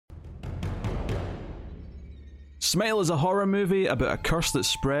Smile is a horror movie about a curse that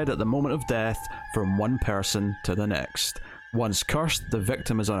spread at the moment of death from one person to the next. Once cursed, the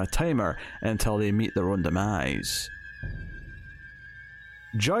victim is on a timer until they meet their own demise.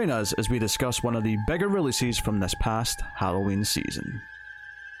 Join us as we discuss one of the bigger releases from this past Halloween season.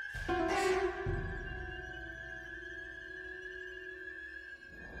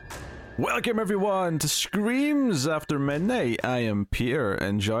 Welcome everyone to Screams After Midnight. I am Peter,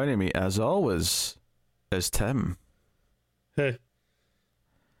 and joining me as always is Tim. Hey.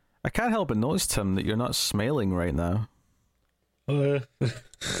 I can't help but notice, Tim, that you're not smiling right now.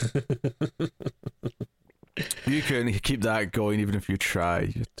 You can keep that going even if you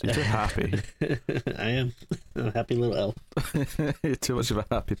try. You're too happy. I am a happy little elf. You're too much of a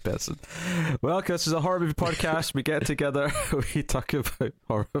happy person. Well, this is a horror movie podcast. We get together, we talk about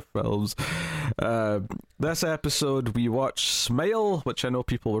horror films. This episode, we watch Smile, which I know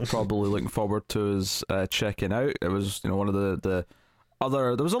people were probably looking forward to us checking out. It was, one of the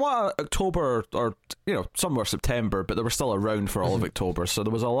other. There was a lot of October, or some were September, but they were still around for all of October. So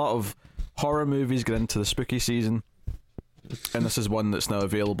there was a lot of horror movies getting into the spooky season, and this is one that's now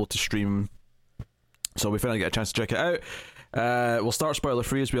available to stream, so we finally get a chance to check it out. We'll start spoiler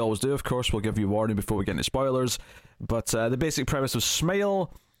free as we always do. Of course, we'll give you a warning before we get into spoilers, but the basic premise of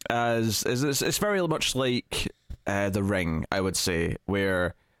Smile is it's very much like The Ring, I would say,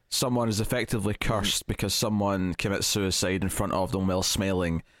 where someone is effectively cursed because someone commits suicide in front of them while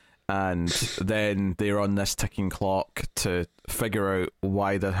smiling, and then they're on this ticking clock to figure out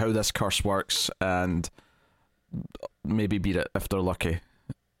how this curse works and maybe beat it if they're lucky.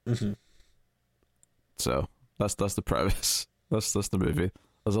 Mm-hmm. So that's the premise. That's the movie.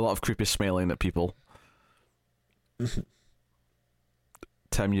 There's a lot of creepy smiling at people. Mm-hmm.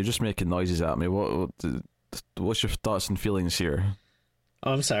 Tim, you're just making noises at me. What's your thoughts and feelings here?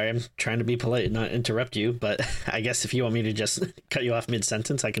 Oh, I'm sorry. I'm trying to be polite and not interrupt you, but I guess if you want me to just cut you off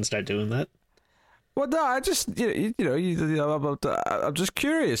mid-sentence, I can start doing that. Well, no, I just, I'm just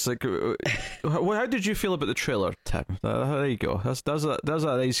curious. Like, how did you feel about the trailer, Tim? There you go. That's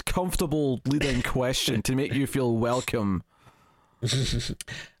a nice, comfortable leading question to make you feel welcome. So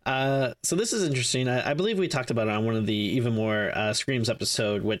this is interesting. I believe we talked about it on one of the Even More Screams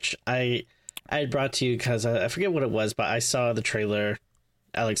episode, which I had brought to you because I forget what it was, but I saw the trailer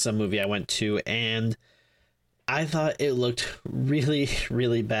at like some movie I went to, and I thought it looked really,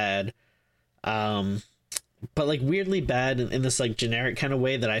 really bad. But like weirdly bad in this like generic kind of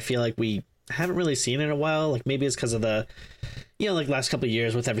way that I feel like we haven't really seen in a while. Like maybe it's because of the, like last couple of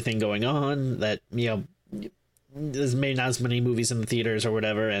years with everything going on that, there's maybe not as many movies in the theaters or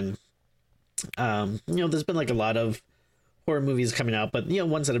whatever. And, there's been like a lot of horror movies coming out, but,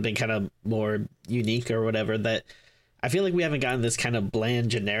 ones that have been kind of more unique or whatever, that I feel like we haven't gotten this kind of bland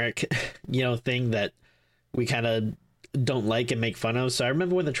generic, thing that we kind of don't like and make fun of. So I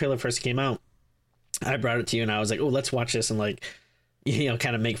remember when the trailer first came out, I brought it to you and I was like, oh, let's watch this and like,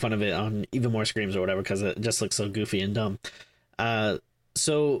 kind of make fun of it on Even More Screams or whatever, because it just looks so goofy and dumb.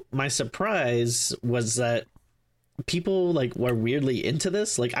 So my surprise was that people like were weirdly into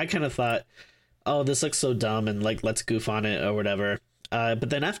this. Like I kind of thought, oh, this looks so dumb and like, let's goof on it or whatever. But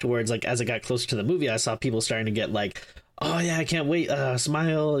then afterwards, like as it got closer to the movie, I saw people starting to get like, oh yeah, I can't wait.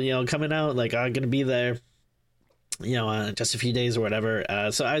 Smile, coming out, like I'm going to be there. Just a few days or whatever.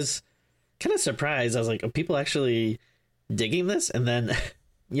 So I was kind of surprised. I was like, are people actually digging this? And then,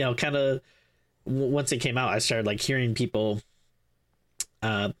 kind of once it came out, I started like hearing people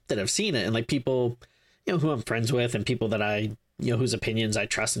that have seen it, and like people, who I'm friends with and people that I, whose opinions I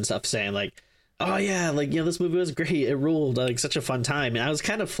trust and stuff, saying like, oh yeah, like, this movie was great. It ruled, like such a fun time. And I was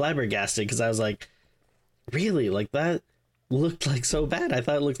kind of flabbergasted because I was like, really? Like that looked like so bad. I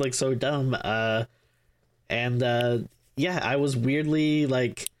thought it looked like so dumb. And I was weirdly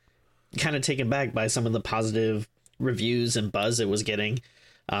like kind of taken back by some of the positive reviews and buzz it was getting.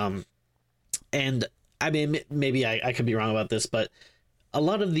 And I mean, maybe I could be wrong about this, but a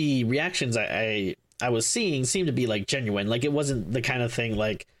lot of the reactions I was seeing seemed to be like genuine. Like it wasn't the kind of thing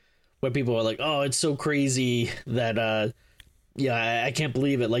like where people were like, oh, it's so crazy that, I can't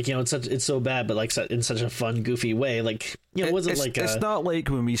believe it. Like, it's so bad, but like in such a fun, goofy way. Like, it wasn't like it's not like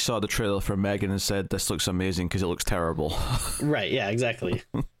when we saw the trailer for Megan and said this looks amazing because it looks terrible. Right. Yeah, exactly.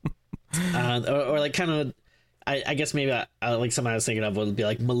 or like kind of, I guess maybe I like something I was thinking of would be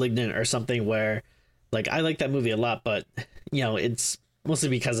like Malignant or something where like, I like that movie a lot, but it's mostly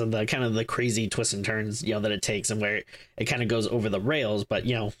because of the kind of the crazy twists and turns, that it takes and where it kind of goes over the rails. But,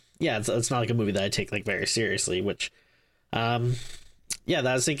 it's not like a movie that I take like very seriously, which, I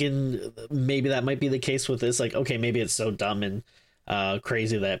was thinking maybe that might be the case with this. Like, okay, maybe it's so dumb and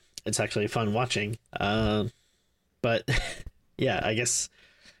crazy that it's actually fun watching. But yeah, I guess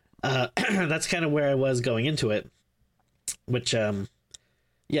that's kind of where I was going into it, which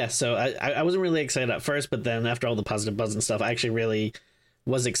yeah, so I wasn't really excited at first, but then after all the positive buzz and stuff, I actually really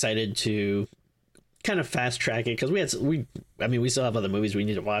was excited to kind of fast track it, because we still have other movies we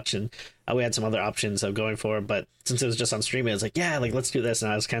need to watch, and we had some other options of going for, but since it was just on streaming, I was like, yeah, like let's do this,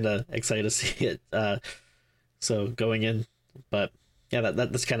 and I was kind of excited to see it. So going in, but yeah,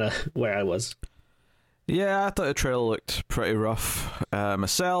 that's kind of where I was. Yeah, I thought the trailer looked pretty rough.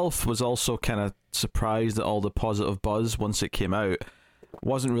 Myself was also kind of surprised at all the positive buzz once it came out.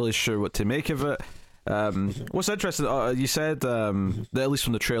 Wasn't really sure what to make of it. What's interesting, you said that at least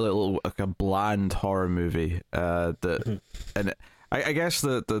from the trailer, it looked like a bland horror movie. And I guess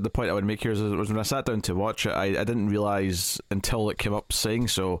the point I would make here is when I sat down to watch it, I didn't realize until it came up saying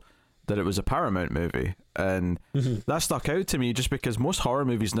so that it was a Paramount movie, and that stuck out to me just because most horror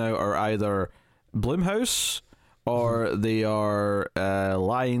movies now are either Blumhouse or they are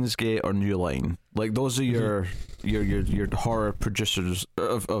Lionsgate or New Line. Like those are your horror producers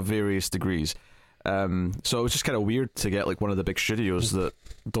of various degrees. So it was just kind of weird to get like one of the big studios that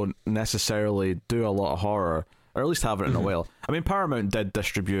don't necessarily do a lot of horror, or at least haven't in a while. I mean, Paramount did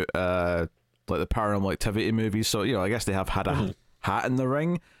distribute like the Paranormal Activity movies, so I guess they have had a hat in the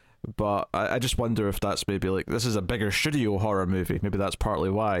ring. But I just wonder if that's maybe like this is a bigger studio horror movie. Maybe that's partly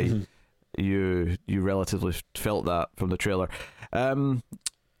why you relatively felt that from the trailer.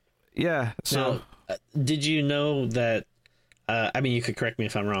 Yeah. So now, did you know that? I mean, you could correct me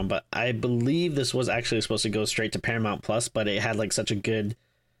if I'm wrong, but I believe this was actually supposed to go straight to Paramount Plus, but it had like such a good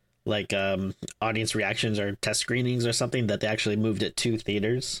like audience reactions or test screenings or something that they actually moved it to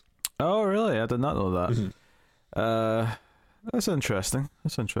theaters. Oh, really? I did not know that. That's interesting.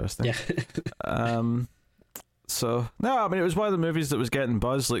 Yeah. So no, I mean it was one of the movies that was getting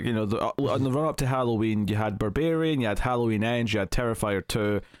buzz. Like on the run up to Halloween, you had Barbarian, you had Halloween Ends, you had Terrifier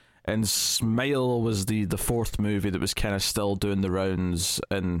 2, and Smile was the fourth movie that was kind of still doing the rounds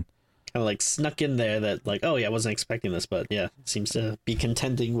and kind of like snuck in there. That like, oh yeah, I wasn't expecting this, but yeah, it seems to be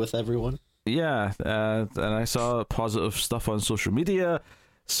contending with everyone. Yeah, and I saw positive stuff on social media.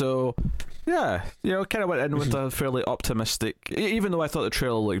 So, yeah, kind of went in with a fairly optimistic, even though I thought the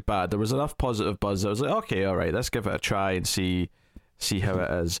trailer looked bad, there was enough positive buzz. I was like, okay, all right, let's give it a try and see how it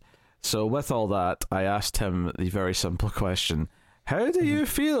is. So with all that, I asked him the very simple question, how do you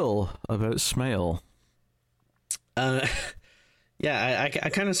feel about Smile? Yeah, I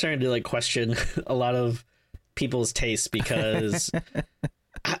kind of started to like question a lot of people's tastes because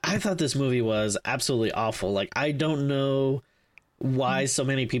I thought this movie was absolutely awful. Like, I don't know why so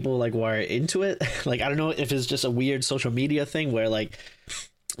many people like were into it. Like, I don't know if it's just a weird social media thing where like,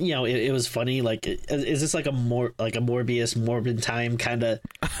 it was funny. Like, is this like a Morbius Morbid Time kind of,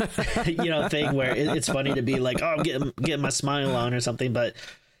 thing where it's funny to be like, oh, I'm getting my smile on or something. But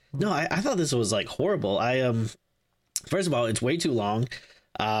no, I thought this was like horrible. First of all, it's way too long.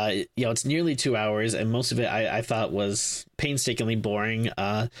 It's nearly 2 hours, and most of it I thought was painstakingly boring.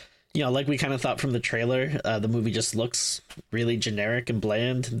 Like we kind of thought from the trailer, the movie just looks really generic and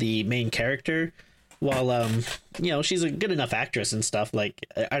bland. The main character, while she's a good enough actress and stuff, like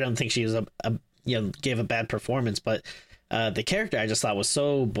I don't think she was gave a bad performance, but the character I just thought was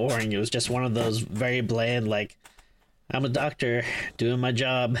so boring. It was just one of those very bland, like, I'm a doctor doing my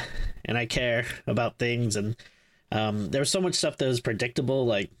job and I care about things, and there was so much stuff that was predictable,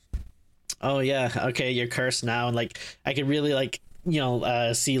 like, oh yeah, okay, you're cursed now, and like I could really like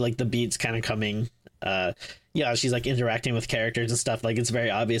see like the beats kind of coming. She's like interacting with characters and stuff, like it's very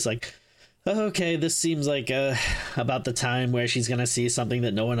obvious, like, okay, this seems like about the time where she's gonna see something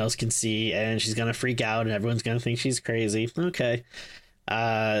that no one else can see, and she's gonna freak out and everyone's gonna think she's crazy. Okay.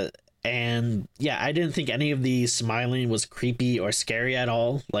 And yeah, I didn't think any of the smiling was creepy or scary at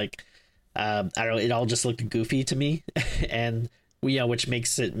all. Like, I don't know, it all just looked goofy to me. And which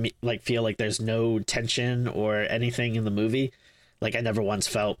makes it like feel like there's no tension or anything in the movie. Like, I never once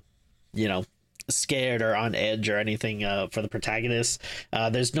felt, scared or on edge or anything for the protagonist.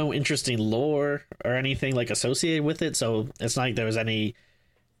 There's no interesting lore or anything like associated with it, so it's not like there was any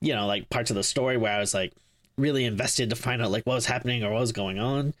like parts of the story where I was like really invested to find out like what was happening or what was going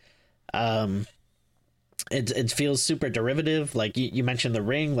on. It feels super derivative. Like you mentioned The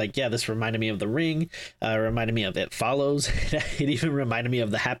Ring, like, yeah, this reminded me of The Ring, reminded me of It Follows. It even reminded me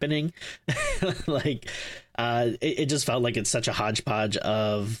of The Happening. Like, it just felt like it's such a hodgepodge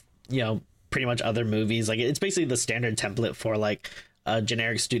of pretty much other movies. Like, it's basically the standard template for like a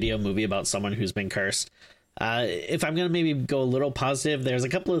generic studio movie about someone who's been cursed. If I'm gonna maybe go a little positive, there's a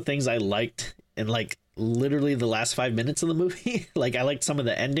couple of things I liked in like literally the last 5 minutes of the movie. Like, I liked some of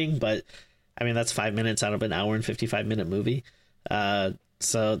the ending, but I mean, that's 5 minutes out of an hour and 55-minute movie.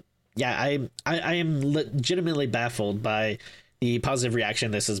 So yeah, I am legitimately baffled by the positive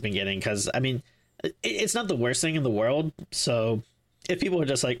reaction this has been getting, because I mean, it's not the worst thing in the world. So if people are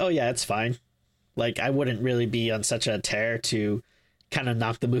just like, oh yeah, it's fine, like I wouldn't really be on such a tear to kind of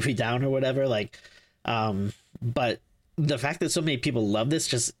knock the movie down or whatever. Like, but the fact that so many people love this,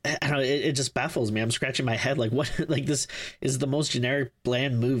 just, I don't know, it just baffles me. I'm scratching my head like, what, like, this is the most generic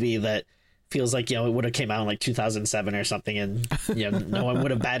bland movie that feels like, you know, it would have came out in like 2007 or something, and you know, no one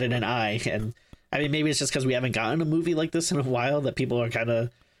would have batted an eye. And I mean, maybe it's just because we haven't gotten a movie like this in a while that people are kind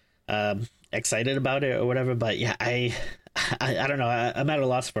of excited about it or whatever. But yeah, I don't know. I'm at a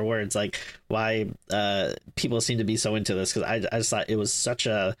loss for words, like why people seem to be so into this, because I just thought it was such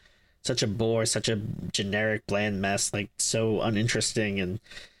a bore, such a generic bland mess, like so uninteresting. And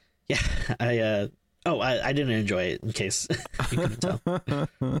yeah, I didn't enjoy it, in case you couldn't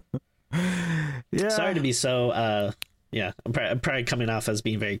tell. Yeah, sorry to be so yeah, I'm probably coming off as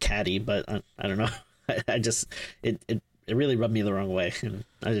being very catty, but I don't know. I just it really rubbed me the wrong way, and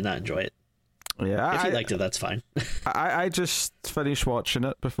I did not enjoy it. Yeah, if you liked it, that's fine. I just finished watching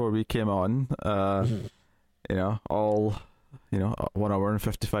it before we came on. You know, all, you know, 1 hour and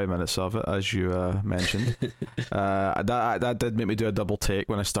 55 minutes of it, as you mentioned. That did make me do a double take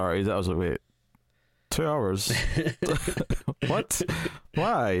when I started it. I was like, wait, 2 hours? What?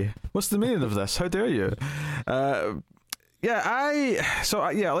 Why? What's the meaning of this? How dare you? Yeah,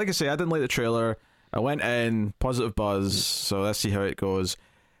 like I say, I didn't like the trailer. I went in, positive buzz, so let's see how it goes.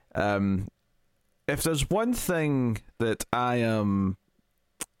 If there's one thing that I am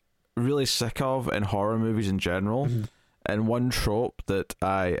really sick of in horror movies in general, and one trope that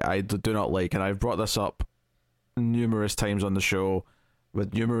I do not like, and I've brought this up numerous times on the show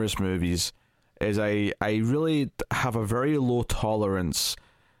with numerous movies, is I really have a very low tolerance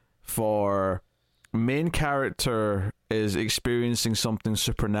for main character is experiencing something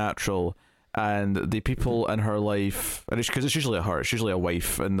supernatural, and the people in her life, and because it's usually it's usually a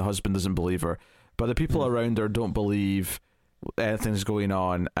wife, and the husband doesn't believe her, but the people around her don't believe anything's going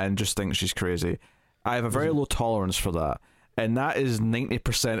on and just think she's crazy. I have a very low tolerance for that, and that is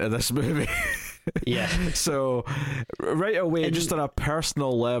 90% of this movie. Yeah. So right away, just on a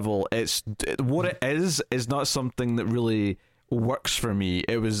personal level, what it is not something that really works for me.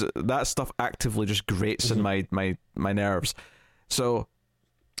 It was that stuff actively just grates in my nerves. So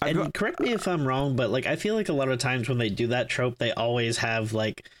correct me if I'm wrong, but like I feel like a lot of times when they do that trope, they always have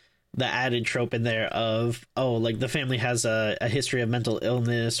like the added trope in there of, oh, like the family has a history of mental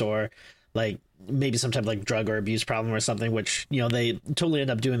illness, or like maybe some type of like drug or abuse problem or something, which, you know, they totally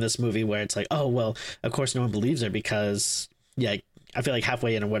end up doing this movie where it's like, oh, well, of course no one believes her, because yeah, I feel like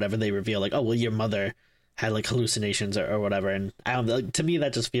halfway in or whatever they reveal like, oh, well, your mother had like hallucinations or whatever. And I don't, like, to me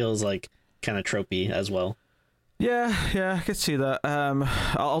that just feels like kind of tropey as well. Yeah, I could see that.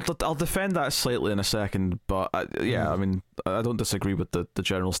 I'll defend that slightly in a second, but I mean, I don't disagree with the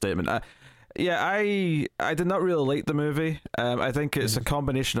general statement. I did not really like the movie. I think it's a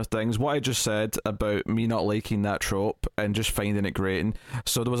combination of things. What I just said about me not liking that trope and just finding it grating.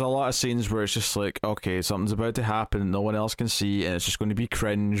 So there was a lot of scenes where it's just like, okay, something's about to happen, no one else can see, and it's just going to be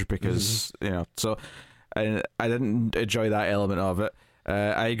cringe because, you know, so I didn't enjoy that element of it.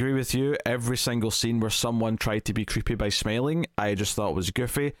 I agree with you. Every single scene where someone tried to be creepy by smiling, I just thought was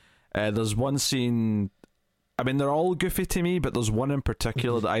goofy. There's one scene, I mean, they're all goofy to me, but there's one in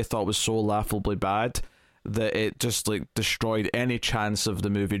particular that I thought was so laughably bad that it just like destroyed any chance of the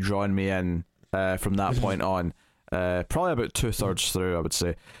movie drawing me in from that point on. Probably about 2/3 through, I would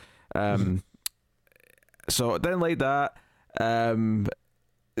say. So I didn't like that.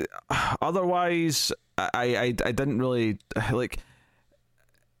 Otherwise, I didn't really like.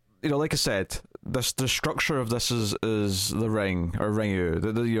 You know, like I said, the structure of this is The Ring, or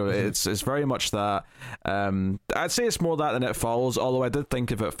Ringu. You know, it's very much that. I'd say it's more that than It Follows. Although I did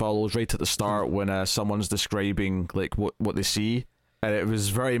think of It Follows right at the start when someone's describing like what they see, and it was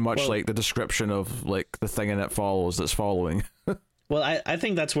very much like the description of like the thing in It Follows that's following. Well, I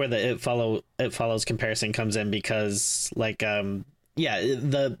think that's where the It Follows comparison comes in, because like the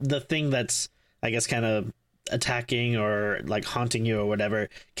thing that's, I guess, kind of attacking or like haunting you or whatever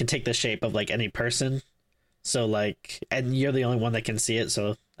can take the shape of like any person. So like, and you're the only one that can see it.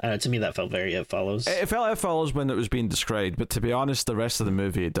 So to me, that felt very It Follows. It felt It Follows when it was being described, but to be honest, the rest of the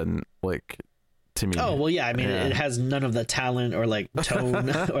movie didn't, like, to me. Oh, well, yeah. I mean, it has none of the talent or like tone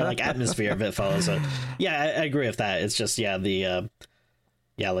or like atmosphere of It Follows. So yeah, I agree with that. It's just, like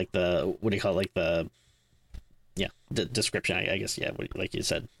the, what do you call it? Like the, description, I guess. Yeah. Like you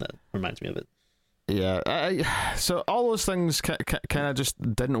said, that reminds me of it. Yeah, so all those things kind of just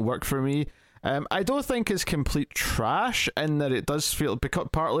didn't work for me. I don't think it's complete trash, in that it does feel,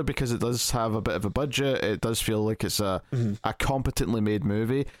 partly because it does have a bit of a budget. It does feel like it's a competently made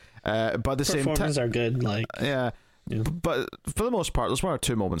movie. But at the same time, performances are good. Like, yeah. But for the most part, there's one or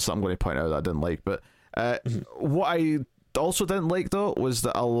two moments that I'm going to point out that I didn't like. But what I also didn't like, though, was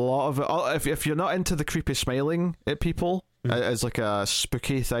that a lot of it, if you're not into the creepy smiling at people as like a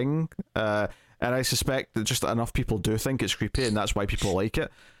spooky thing, and I suspect that just enough people do think it's creepy, and that's why people like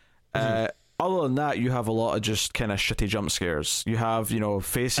it. Other than that, you have a lot of just kind of shitty jump scares. You have,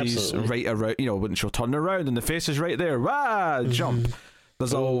 faces right around, when she'll turn around and the face is right there. Rah! Jump.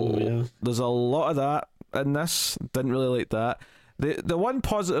 There's a lot of that in this. Didn't really like that. The one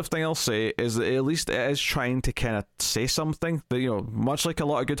positive thing I'll say is that at least it is trying to kind of say something. That, much like a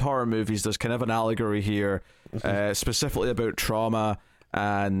lot of good horror movies, there's kind of an allegory here, specifically about trauma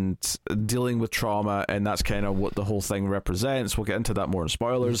and dealing with trauma, and that's kind of what the whole thing represents. We'll get into that more in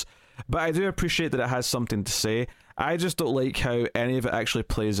spoilers. But I do appreciate that it has something to say. I just don't like how any of it actually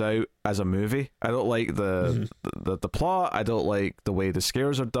plays out as a movie. I don't like the plot. I don't like the way the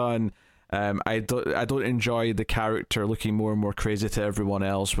scares are done. I don't enjoy the character looking more and more crazy to everyone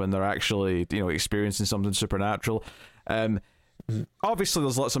else when they're actually experiencing something supernatural. Obviously,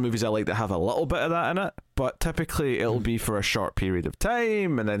 there's lots of movies I like that have a little bit of that in it, but typically it'll be for a short period of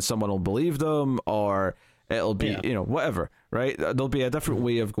time, and then someone will believe them, or it'll be whatever, right? There'll be a different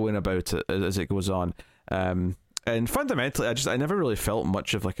way of going about it as it goes on. And fundamentally, I never really felt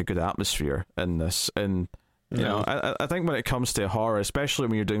much of like a good atmosphere in this. And I think when it comes to horror, especially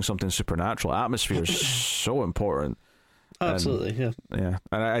when you're doing something supernatural, atmosphere is so important. Absolutely, yeah.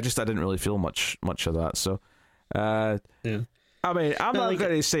 And I didn't really feel much of that. So, I mean, I'm not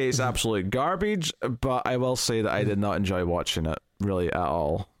going to say it's absolute garbage, but I will say that I did not enjoy watching it really at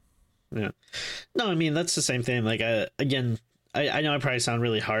all. Yeah. No, I mean, that's the same thing. Like, again, I know I probably sound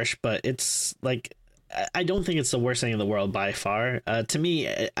really harsh, but it's like, I don't think it's the worst thing in the world by far. To me,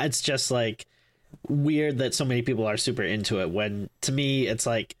 it's just like weird that so many people are super into it, when to me, it's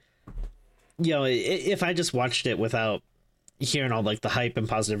like, if I just watched it without hearing all like the hype and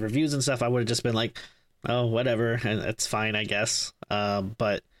positive reviews and stuff, I would have just been like, oh, whatever, and it's fine, I guess.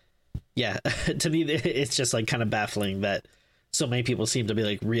 But yeah, to me, it's just like kind of baffling that so many people seem to be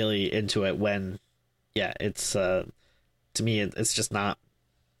like really into it, when it's to me, it's just not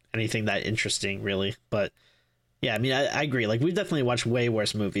anything that interesting, really. But yeah, I mean, I agree. Like, we've definitely watched way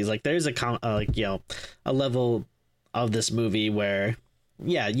worse movies. Like, there's a level of this movie where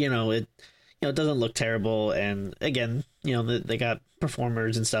it doesn't look terrible, and again, they got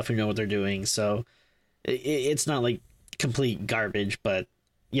performers and stuff who know what they're doing, so it's not like complete garbage. But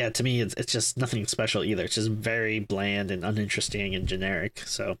yeah, to me, it's just nothing special either. It's just very bland and uninteresting and generic.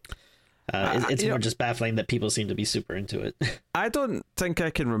 So it's more just baffling that people seem to be super into it. I don't think I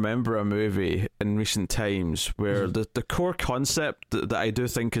can remember a movie in recent times where the core concept that I do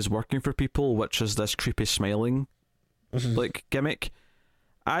think is working for people, which is this creepy smiling like gimmick.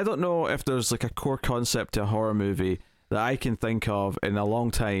 I don't know if there's like a core concept to a horror movie that I can think of in a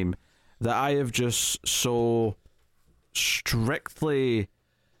long time that I have just so strictly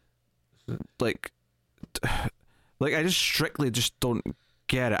like I just strictly just don't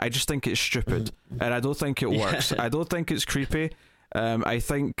get it. I just think it's stupid, and I don't think it works. I don't think it's creepy. I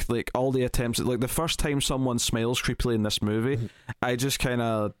think like all the attempts, like the first time someone smiles creepily in this movie, I just kind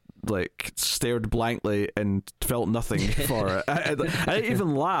of like stared blankly and felt nothing for it. I didn't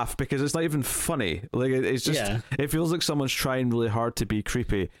even laugh because it's not even funny. Like it's just it feels like someone's trying really hard to be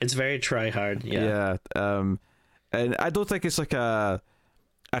creepy. It's very try hard. And I don't think it's like a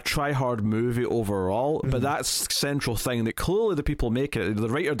try hard movie overall, but that's central thing that clearly the people make it, the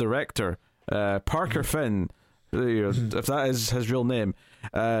writer director Parker Finn, if that is his real name,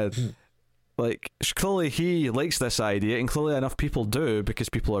 like clearly he likes this idea, and clearly enough people do because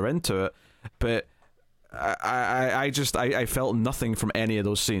people are into it. But I felt nothing from any of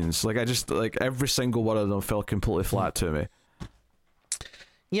those scenes. Like I just like every single one of them felt completely flat to me.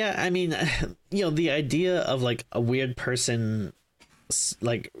 Yeah, I mean, the idea of like a weird person,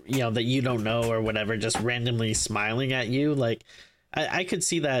 like that you don't know or whatever, just randomly smiling at you, like I could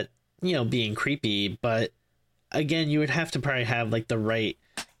see that being creepy, but again, you would have to probably have like the right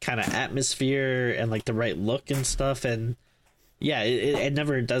kind of atmosphere and like the right look and stuff, and it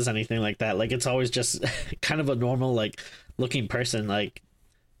never does anything like that. Like it's always just kind of a normal like looking person, like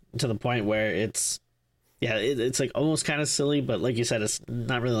to the point where it's like almost kind of silly, but like you said, it's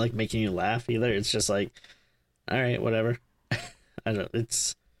not really like making you laugh either. It's just like, all right, whatever. I don't.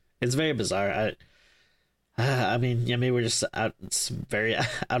 It's very bizarre. I mean, maybe we're just out. It's very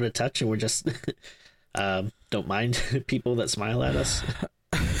out of touch, and we're just don't mind people that smile at us.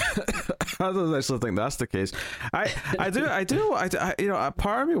 don't actually think that's the case. A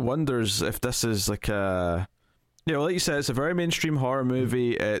part of me wonders if this is like a, like you said, it's a very mainstream horror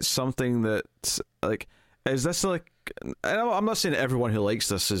movie. It's something that, like, is this like, I'm not saying everyone who likes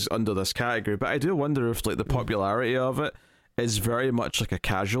this is under this category, but I do wonder if like the popularity of it is very much like a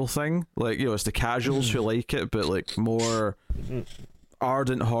casual thing. Like, it's the casuals who like it, but like more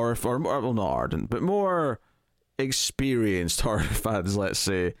ardent horror, or well, not ardent, but more experienced horror fans, let's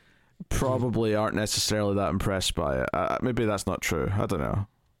say, probably aren't necessarily that impressed by it. Maybe that's not true. I don't know.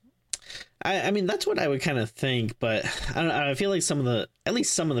 I mean, that's what I would kind of think, but I don't know, I feel like at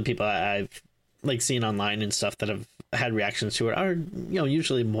least some of the people I've like seen online and stuff that have had reactions to it are,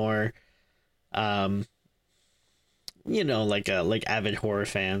 usually more, like avid horror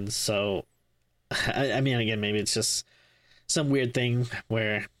fans. So, I mean, again, maybe it's just some weird thing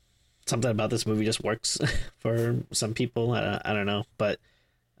where something about this movie just works for some people. I don't know, but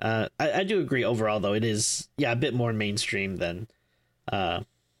I do agree overall, though, it is a bit more mainstream than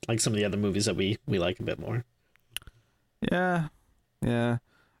like some of the other movies that we like a bit more. Yeah.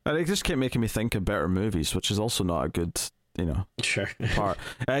 And it just kept making me think of better movies, which is also not a good, sure part.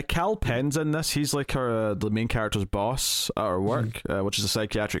 Cal Penn's in this. He's like the main character's boss at her work, which is a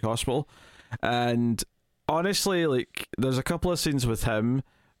psychiatric hospital. And honestly, like, there's a couple of scenes with him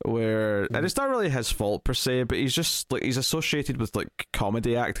where, and it's not really his fault per se, but he's just like, he's associated with like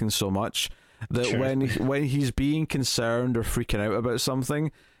comedy acting so much that Sure. when he's being concerned or freaking out about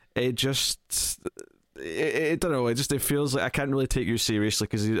something, it just, I don't know, it feels like I can't really take you seriously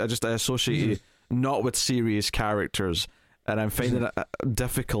because I associate you not with serious characters, and I'm finding it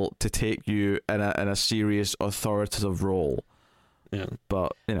difficult to take you in a serious authoritative role. Yeah,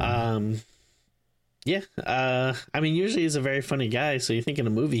 but I mean, usually he's a very funny guy, so you think in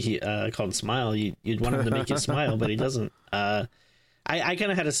a movie called Smile, you'd want him to make you smile, but he doesn't. I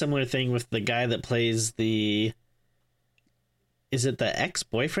kind of had a similar thing with the guy that plays is it the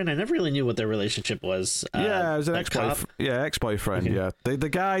ex-boyfriend? I never really knew what their relationship was. It was an ex-boyfriend. Yeah, ex-boyfriend. Okay. Yeah, the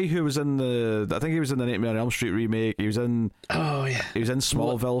guy who was in I think he was in the Nightmare on Elm Street remake. He was in. Oh yeah. He was in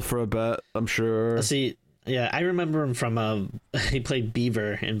Smallville for a bit, I'm sure. See, yeah, I remember him from he played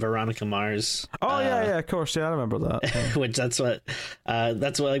Beaver in Veronica Mars. Oh yeah, of course, yeah, I remember that. Which that's what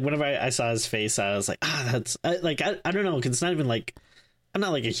like whenever I saw his face, I was like, that's like I don't know, 'cause it's not even like I'm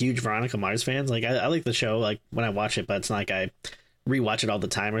not like a huge Veronica Mars fan. Like I like the show, like when I watch it, but it's not like I rewatch it all the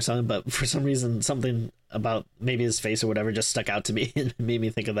time or something. But for some reason, something about maybe his face or whatever just stuck out to me and made me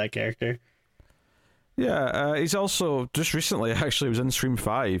think of that character. Yeah, he's also just recently actually was in Scream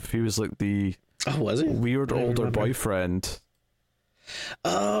 5. He was like the was he? Weird older boyfriend.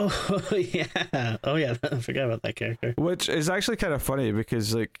 Oh yeah, I forgot about that character. Which is actually kind of funny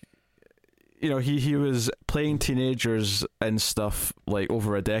because, like, he was playing teenagers and stuff like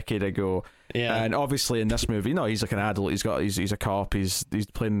over a decade ago. Yeah. And obviously in this movie, he's like an adult. He's a cop. He's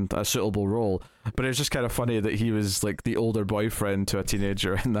playing a suitable role. But it's just kind of funny that he was like the older boyfriend to a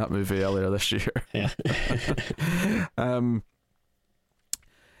teenager in that movie earlier this year. Yeah. I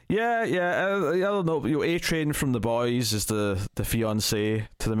don't know. A-Train from The Boys is the fiance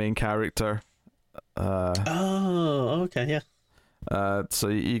to the main character. Okay, yeah. So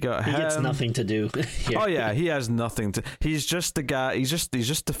you got him. He gets nothing to do here. Oh yeah, he has nothing to. He's just the guy. He's just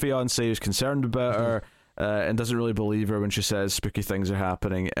the fiance who's concerned about her and doesn't really believe her when she says spooky things are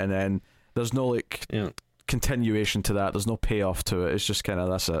happening. And then there's no continuation to that. There's no payoff to it. It's just kind of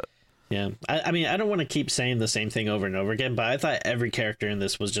that's it. Yeah, I mean, I don't want to keep saying the same thing over and over again, but I thought every character in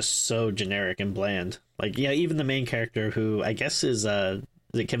this was just so generic and bland. Like, yeah, even the main character, who I guess is it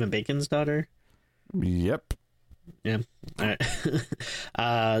Kevin Bacon's daughter? Yep. Yeah. All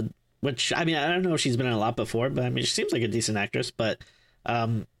right. Which, I mean, I don't know if she's been in a lot before, but I mean, she seems like a decent actress. But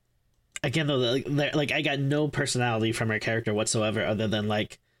again, though, like I got no personality from her character whatsoever, other than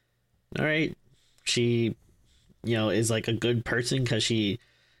like, all right, she, is like a good person because she,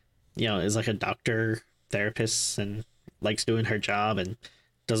 is like a doctor, therapist, and likes doing her job and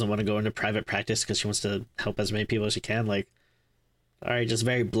doesn't want to go into private practice because she wants to help as many people as she can. Like, all right, just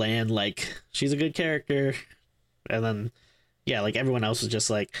very bland. Like, she's a good character. And then, yeah, like everyone else was just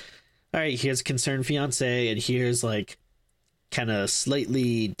like, all right, here's concerned fiance, and here's like kind of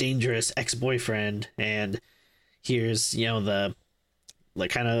slightly dangerous ex-boyfriend, and here's, the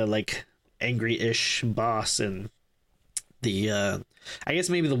like kind of like angry-ish boss, and the I guess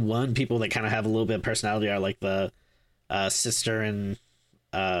maybe the one people that kind of have a little bit of personality are like the sister and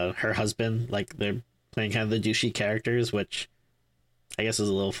her husband. Like, they're playing kind of the douchey characters, which I guess is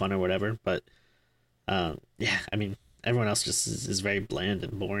a little fun or whatever, but yeah, I mean, everyone else just is very bland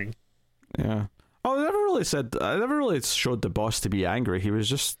and boring. Yeah. I never really showed the boss to be angry. He was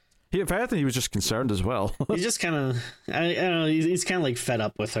just if anything, he was just concerned as well. He's just kind of, I don't know, he's kind of like fed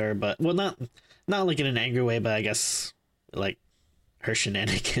up with her, but well, not like in an angry way, but I guess like her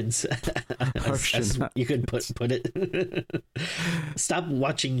shenanigans, as you could put it. Stop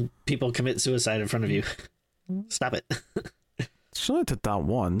watching people commit suicide in front of you. Stop it. She only did that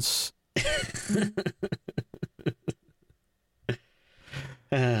once.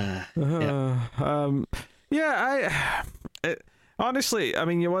 Honestly, I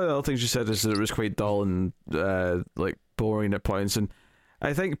mean, one of the other things you said is that it was quite dull and like boring at points, and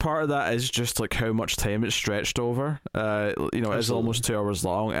I think part of that is just like how much time it's stretched over. It's almost 2 hours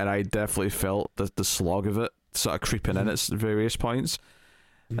long, and I definitely felt the slog of it sort of creeping in at various points.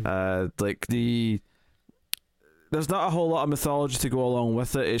 There's not a whole lot of mythology to go along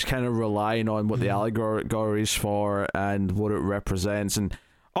with it. It's kind of relying on what the allegory is for and what it represents. And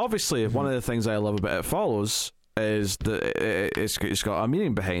obviously, one of the things I love about It Follows is that it's got a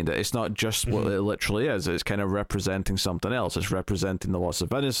meaning behind it. It's not just what it literally is. It's kind of representing something else. It's representing the loss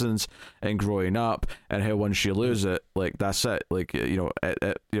of innocence and growing up, and how once you lose it, like that's it. Like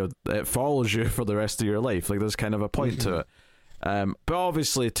it follows you for the rest of your life. Like there's kind of a point to it. But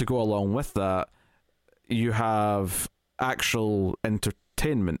obviously, to go along with that, you have actual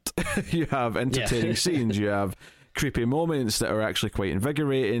entertainment. You have entertaining scenes. You have creepy moments that are actually quite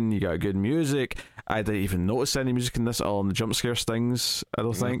invigorating. You got good music. I didn't even notice any music in this, all in the jump scare stings, I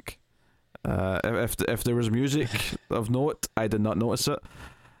don't think. If there was music of note, I did not notice it.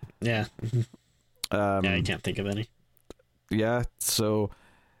 Yeah. I can't think of any. Yeah, so,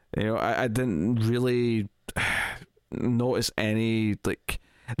 I didn't really notice any, like...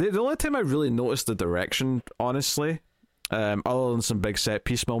 The only time I really noticed the direction, honestly, other than some big set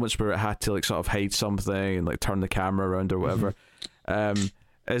piece moments where it had to like sort of hide something and like turn the camera around or whatever,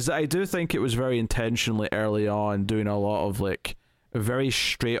 is that I do think it was very intentionally early on doing a lot of like very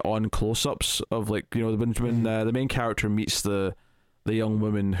straight on close-ups of like, when the main character meets the young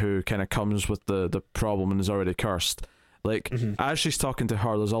woman who kind of comes with the problem and is already cursed. Like, as she's talking to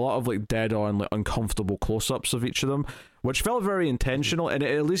her, there's a lot of like dead on, like uncomfortable close-ups of each of them, which felt very intentional, and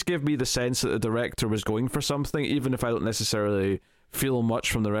it at least gave me the sense that the director was going for something, even if I don't necessarily feel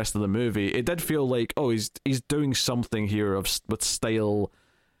much from the rest of the movie. It did feel like, he's doing something here with style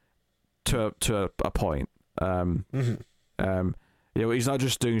to a point. He's not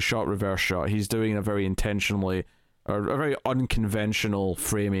just doing shot reverse shot. He's doing a very intentionally or a very unconventional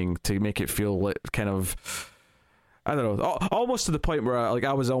framing to make it feel like kind of, I don't know, almost to the point where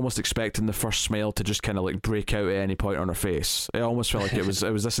I was almost expecting the first smile to just kind of like break out at any point on her face. It almost felt like it was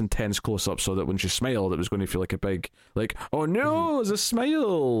this intense close up, so that when she smiled, it was going to feel like a big, like, oh no, it's a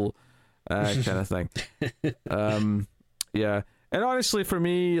smile, kind of thing. Yeah, and honestly, for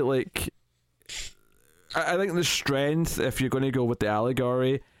me, like, I think the strength, if you're going to go with the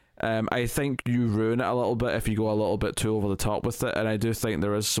allegory, I think you ruin it a little bit if you go a little bit too over the top with it, and I do think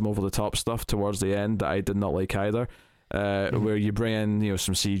there is some over the top stuff towards the end that I did not like either, where you bring in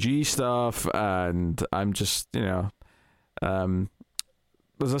some CG stuff, and I'm just there's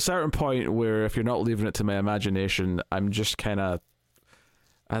a certain point where if you're not leaving it to my imagination, I'm just kind of,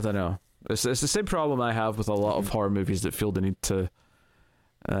 I don't know. It's the same problem I have with a lot of horror movies that feel the need to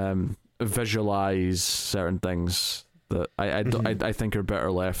visualize certain things that I think are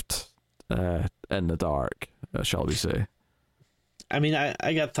better left in the dark, shall we say. I mean,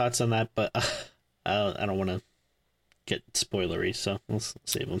 I got thoughts on that, but I don't want to get spoilery, so let's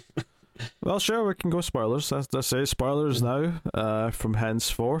save them. Well, sure, we can go spoilers. That's it. Spoilers now, from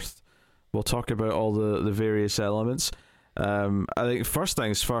henceforth. We'll talk about all the various elements. I think first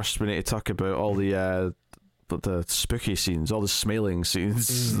things first, we need to talk about all the spooky scenes, all the smiling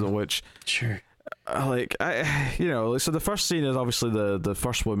scenes, which... Sure. Like, so the first scene is obviously the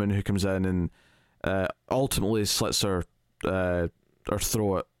first woman who comes in and ultimately slits her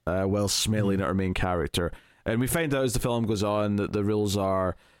throat while smiling at her main character. And we find out as the film goes on that the rules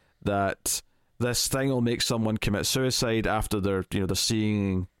are that this thing will make someone commit suicide after they're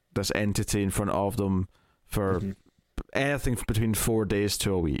seeing this entity in front of them for anything between 4 days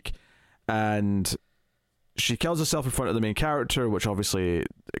to a week. And she kills herself in front of the main character, which obviously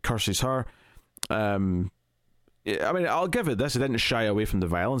curses her. I mean, I'll give it this. It didn't shy away from the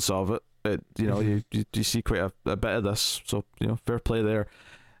violence of it. You see quite a bit of this, so fair play there.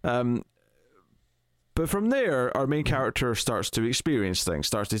 But from there, our main character starts to experience things.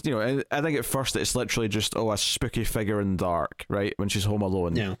 And I think at first it's literally just a spooky figure in the dark, right? When she's home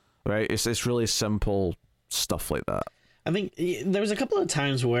alone, right? It's really simple stuff like that. I think there was a couple of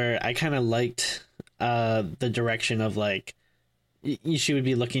times where I kind of liked the direction of like. She would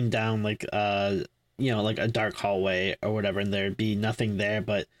be looking down like like a dark hallway or whatever, and there'd be nothing there,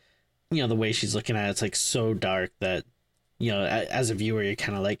 but the way she's looking at it's like so dark that, as a viewer, you're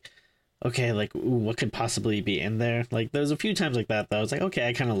kind of like, okay, like, ooh, what could possibly be in there? Like, there's a few times like that I was like, okay,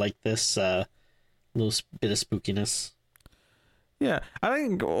 I kind of like this little bit of spookiness. Yeah, I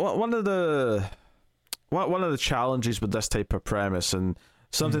think one of the challenges with this type of premise, and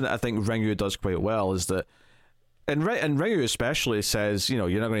something that I think Ringu does quite well, is that, and Ringu especially says, you're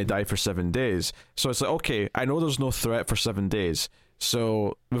not going to die for 7 days. So it's like, okay, I know there's no threat for 7 days.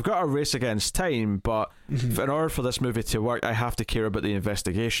 So we've got a race against time, but in order for this movie to work, I have to care about the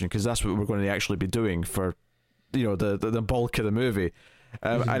investigation, because that's what we're going to actually be doing for, the bulk of the movie.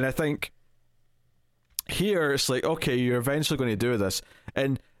 And I think here it's like, okay, you're eventually going to do this.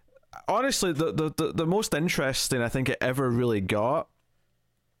 And honestly, the most interesting I think it ever really got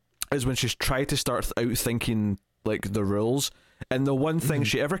is when she's tried to start out thinking like the rules. And the one thing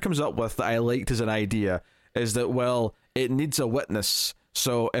she ever comes up with that I liked as an idea is that, well, it needs a witness.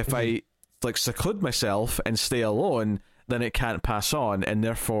 So if I like seclude myself and stay alone, then it can't pass on, and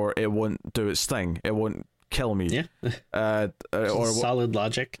therefore it won't do its thing. It won't kill me. Yeah. Or solid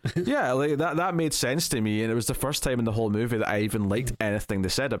logic. Yeah, like that made sense to me, and it was the first time in the whole movie that I even liked anything they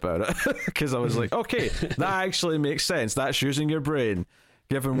said about it, because I was like, okay, that actually makes sense. That's using your brain,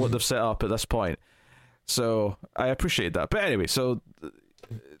 given what they've set up at this point. So I appreciate that. But anyway, so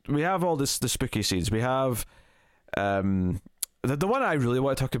we have all the spooky scenes. We have the one I really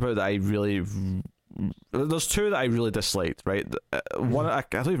want to talk about that I really, there's two that I really disliked, right? One, I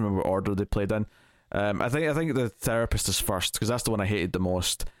don't even remember what order they played in. I think the therapist is first, because that's the one I hated the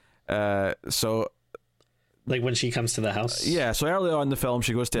most. So like when she comes to the house? Yeah, so early on in the film,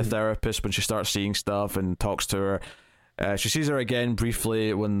 she goes to a therapist when she starts seeing stuff and talks to her. She sees her again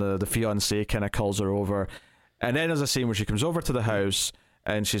briefly when the fiancé kind of calls her over. And then there's a scene where she comes over to the house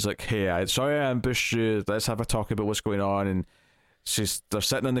and she's like, hey, sorry I ambushed you. Let's have a talk about what's going on. And they're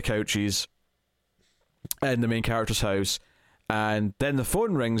sitting on the couches in the main character's house. And then the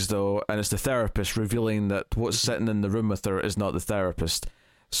phone rings, though, and it's the therapist, revealing that what's sitting in the room with her is not the therapist.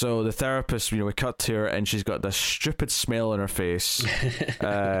 So the therapist, we cut to her, and she's got this stupid smile on her face,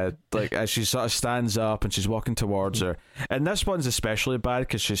 like as she sort of stands up and she's walking towards her. And this one's especially bad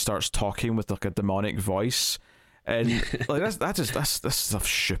because she starts talking with like a demonic voice, and like that's stuff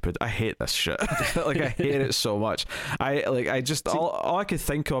stupid. I hate this shit. Like I hate it so much. All I could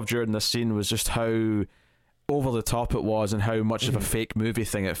think of during this scene was just how over the top it was and how much of a fake movie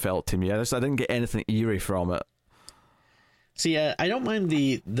thing it felt to me. I didn't get anything eerie from it. See, I don't mind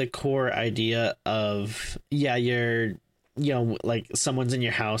the core idea of, you're, like someone's in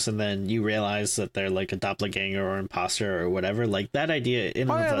your house and then you realize that they're like a doppelganger or imposter or whatever. Like that idea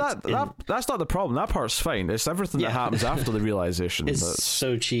that's not the problem. That part's fine. It's everything that happens after the realization. It's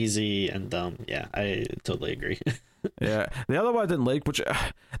so cheesy and dumb. Yeah, I totally agree. Yeah. The other one I didn't like, which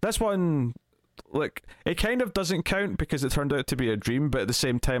this one, like, it kind of doesn't count because it turned out to be a dream, but at the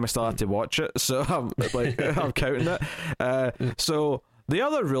same time I still had to watch it, so I'm counting it. So the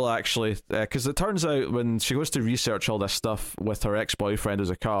other rule, actually, because it turns out when she goes to research all this stuff with her ex-boyfriend as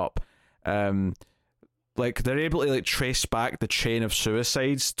a cop, like they're able to like trace back the chain of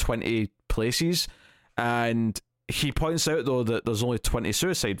suicides 20 places, and he points out though that there's only 20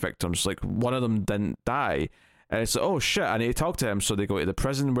 suicide victims, like one of them didn't die. And it's like, oh shit, I need to talk to him. So they go to the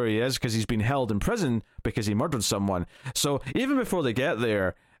prison where he is, because he's been held in prison because he murdered someone. So even before they get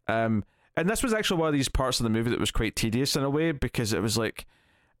there, and this was actually one of these parts of the movie that was quite tedious in a way, because it was like,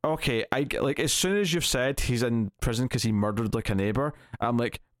 okay, as soon as you've said he's in prison because he murdered like a neighbor, I'm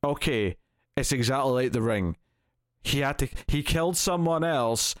like, okay, it's exactly like The Ring. He killed someone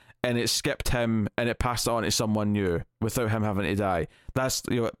else and it skipped him and it passed it on to someone new without him having to die. That's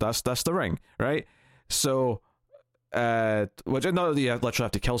The Ring, right? So which not that you literally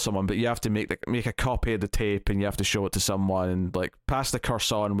have to kill someone, but you have to make a copy of the tape and you have to show it to someone and like pass the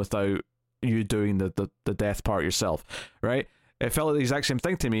curse on without you doing the death part yourself, right? It felt like the exact same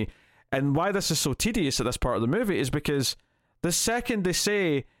thing to me. And why this is so tedious at this part of the movie is because the second they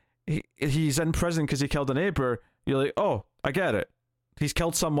say he's in prison because he killed a neighbor, you're like, oh, I get it. He's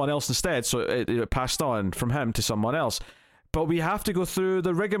killed someone else instead, so it passed on from him to someone else. But we have to go through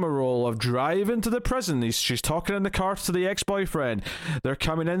the rigmarole of driving to the prison. She's talking in the car to the ex-boyfriend. They're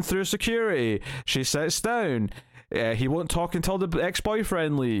coming in through security. She sits down. He won't talk until the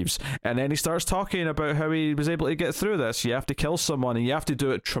ex-boyfriend leaves. And then he starts talking about how he was able to get through this. You have to kill someone, and you have to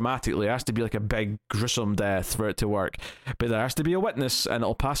do it traumatically. It has to be like a big, gruesome death for it to work. But there has to be a witness, and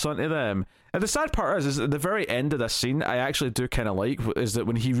it'll pass on to them. And the sad part is at the very end of this scene, I actually do kind of like, is that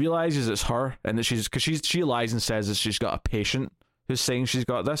when he realizes it's her, and that she lies and says that she's got a patient who's saying she's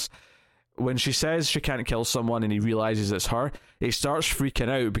got this, when she says she can't kill someone and he realizes it's her, he starts freaking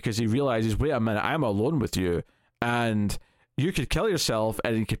out because he realizes, wait a minute, I'm alone with you, and you could kill yourself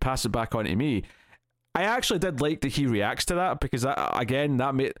and you could pass it back on to me. I actually did like that he reacts to that, because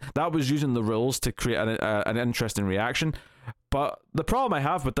that was using the rules to create an interesting reaction. But the problem I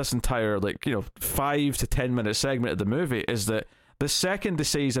have with this entire 5 to 10 minute segment of the movie is that the second they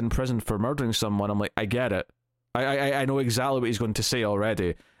say he's in prison for murdering someone, I'm like, I get it. I know exactly what he's going to say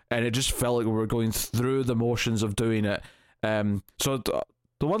already, and it just felt like we were going through the motions of doing it. So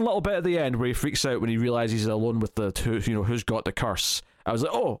the one little bit at the end where he freaks out when he realizes he's alone with who's got the curse, I was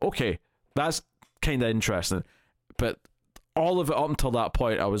like, oh, okay, that's kind of interesting. But all of it up until that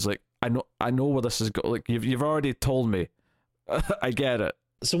point, I was like, I know where this is going. Like, you've already told me. I get it.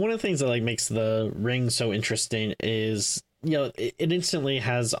 So one of the things that makes The Ring so interesting is, it instantly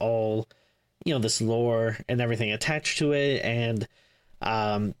has all, this lore and everything attached to it, and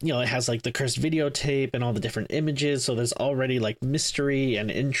it has the cursed videotape and all the different images, so there's already mystery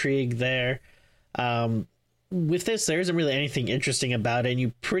and intrigue there. With this, there isn't really anything interesting about it, and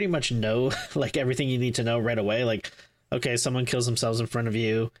you pretty much know everything you need to know right away. Okay, someone kills themselves in front of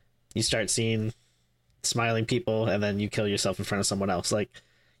you, you start seeing smiling people, and then you kill yourself in front of someone else.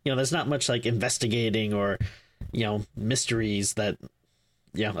 There's not much investigating or mysteries that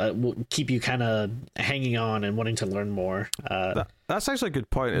will keep you kind of hanging on and wanting to learn more. That's actually a good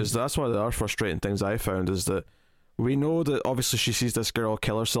point. That's one of the other frustrating things I found, is that we know that obviously she sees this girl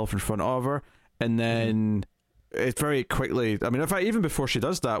kill herself in front of her, and then it very quickly, I mean, in fact, even before she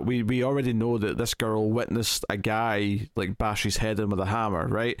does that, we already know that this girl witnessed a guy bash his head in with a hammer,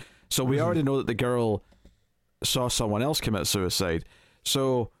 right? So we already know that the girl saw someone else commit suicide.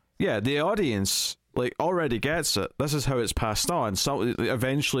 So yeah, the audience already gets it. This is how it's passed on. So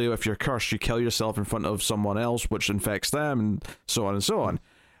eventually, if you're cursed, you kill yourself in front of someone else, which infects them, and so on and so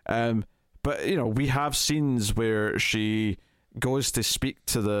on. But we have scenes where she goes to speak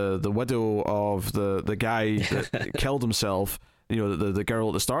to the widow of the guy that killed himself, the girl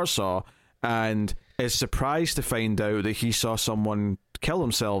at the start saw, and is surprised to find out that he saw someone kill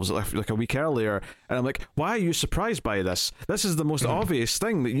themselves a week earlier. And I'm like, why are you surprised by this? This is the most obvious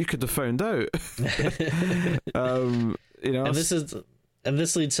thing that you could have found out. And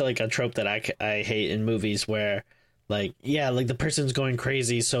this leads to a trope that I hate in movies, where the person's going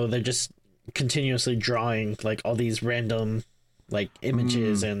crazy, so they're just continuously drawing all these random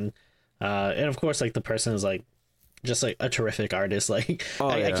images, and of course the person is just a terrific artist. I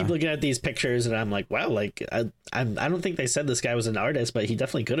keep looking at these pictures and I'm like, wow, I don't think they said this guy was an artist, but he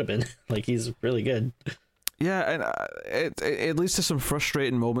definitely could have been. He's really good. Yeah, and it leads to some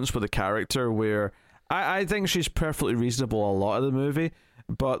frustrating moments with the character where I think she's perfectly reasonable a lot of the movie,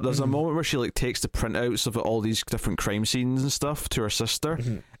 but there's a moment where she takes the printouts of all these different crime scenes and stuff to her sister,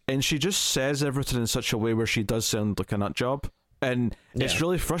 and she just says everything in such a way where she does sound like a nut job. And it's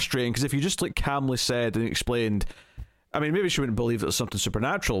really frustrating, because if you just calmly said and explained, I mean, maybe she wouldn't believe that it's something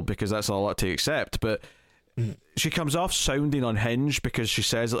supernatural, because that's a lot to accept, but she comes off sounding unhinged because she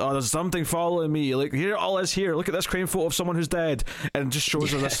says, oh, there's something following me, here, all is here, look at this crime photo of someone who's dead, and just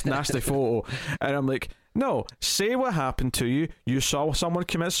shows her this nasty photo, and I'm like, no, say what happened to you. You saw someone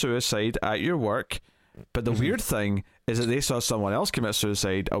commit suicide at your work, but the weird thing is that they saw someone else commit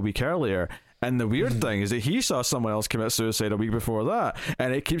suicide a week earlier. And the weird thing is that he saw someone else commit suicide a week before that,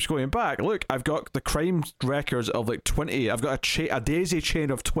 and it keeps going back. Look, I've got the crime records of 20. I've got a daisy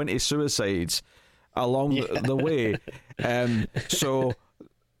chain of 20 suicides along the way. So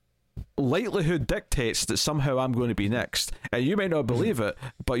likelihood dictates that somehow I'm going to be next. And you might not believe it,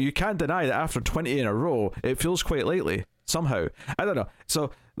 but you can't deny that after 20 in a row, it feels quite likely somehow. I don't know. So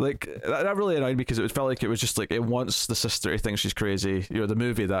that really annoyed me, because it felt like it was just it wants the sister to think she's crazy. The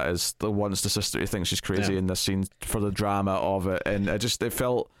movie that is the wants the sister to think she's crazy in this scene for the drama of it, and it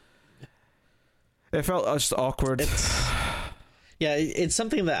felt just awkward. It's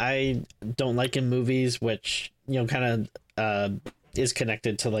something that I don't like in movies, which kind of is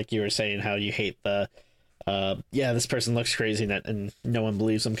connected to you were saying how you hate the this person looks crazy and no one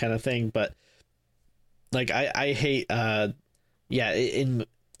believes them kind of thing. But I hate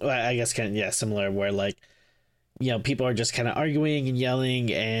I guess kind of similar, where people are just kind of arguing and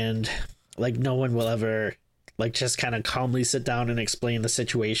yelling, and no one will ever just kind of calmly sit down and explain the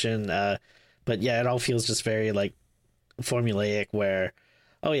situation. But it all feels just very formulaic, where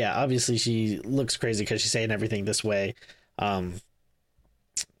obviously she looks crazy because she's saying everything this way,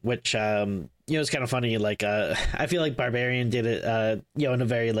 which it's kind of funny. I feel like Barbarian did it in a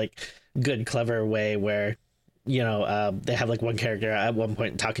very good, clever way, where they have one character at one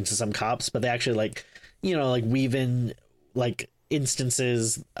point talking to some cops, but they actually weave in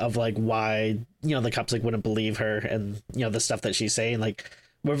instances of like why, you know, the cops like wouldn't believe her, and you know the stuff that she's saying, like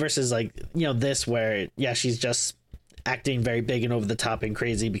where versus like, you know, this where yeah, she's just acting very big and over the top and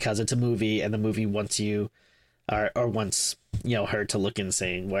crazy because it's a movie and the movie wants you or wants, you know, her to look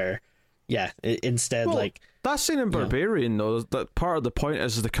insane, where yeah, instead, well, like that scene in Barbarian, though, that part of the point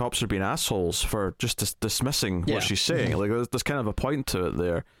is the cops are being assholes for just dismissing what she's saying. Like there's kind of a point to it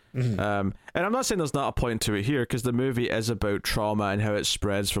there. And I'm not saying there's not a point to it here, because the movie is about trauma and how it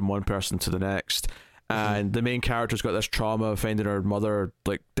spreads from one person to the next. And the main character's got this trauma of finding her mother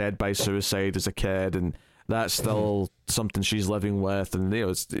like dead by suicide as a kid, and that's still something she's living with. And you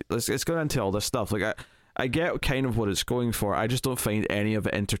know, it's going into all this stuff. Like I get kind of what it's going for. I just don't find any of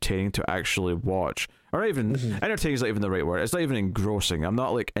it entertaining to actually watch, or even entertaining is not even the right word. It's not even engrossing. I'm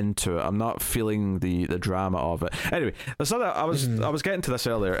not like into it. I'm not feeling the drama of it. Anyway, that's not that. I was getting to this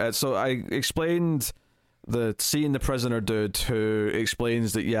earlier. So I explained the seeing the prisoner dude who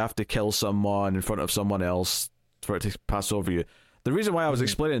explains that you have to kill someone in front of someone else for it to pass over you. The reason why I was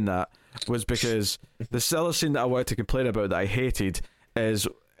explaining that was because the other scene that I wanted to complain about that I hated is,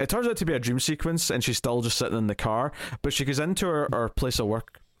 it turns out to be a dream sequence, and she's still just sitting in the car, but she goes into her place of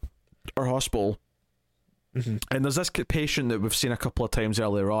work, or hospital, and there's this patient that we've seen a couple of times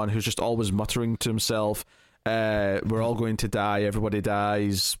earlier on who's just always muttering to himself, we're all going to die, everybody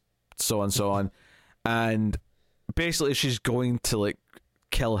dies, so on. And basically she's going to like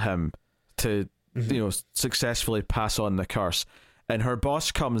kill him to you know, successfully pass on the curse. And her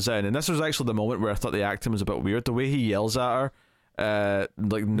boss comes in, and this was actually the moment where I thought the acting was a bit weird. The way he yells at her,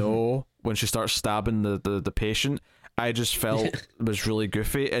 like no, when she starts stabbing the patient, I just felt was really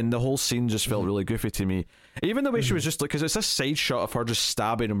goofy, and the whole scene just felt really goofy to me. Even the way she was just like, because it's a side shot of her just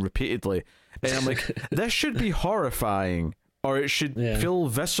stabbing him repeatedly, and I'm like, this should be horrifying, or it should feel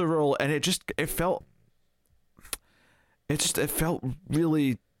visceral, and it felt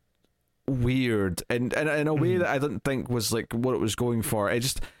really weird, and in a way that I didn't think was like what it was going for.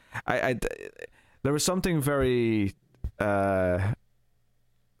 I there was something very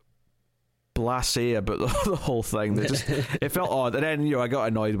blasé about the whole thing that just it felt odd. And then, you know, I got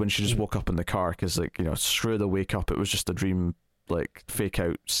annoyed when she just woke up in the car, because like, you know, screw the wake up, it was just a dream, like fake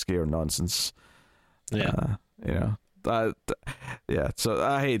out scare nonsense. You know, so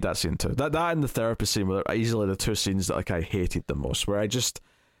I hate that scene too. That and the therapy scene were easily the two scenes that like I hated the most, where I just,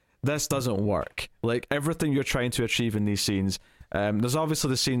 this doesn't work. Like everything you're trying to achieve in these scenes, there's obviously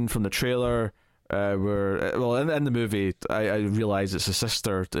the scene from the trailer where, well, in the movie, I realize it's a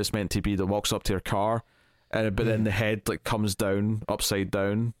sister that's meant to be that walks up to her car, but then the head like comes down upside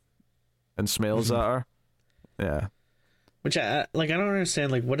down and smiles at her. Yeah, which I don't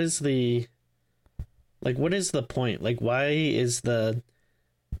understand. Like, what is the point? Like, why is the,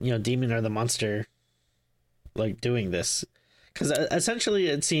 you know, demon or the monster like doing this? Because essentially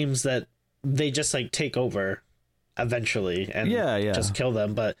it seems that they just like take over eventually and just kill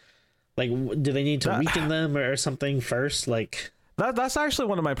them, but like, do they need to weaken them or something first? Like that's actually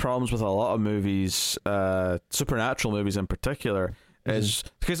one of my problems with a lot of movies, supernatural movies in particular, is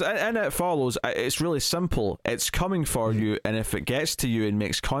because in It Follows, it's really simple. It's coming for you, and if it gets to you and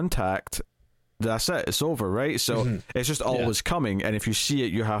makes contact, that's it, it's over, right? So it's just always coming, and if you see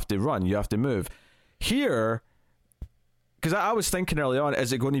it, you have to run, you have to move. Here, because I was thinking early on,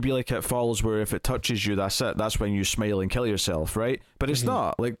 is it going to be like It Follows, where if it touches you, that's it, that's when you smile and kill yourself, right? But it's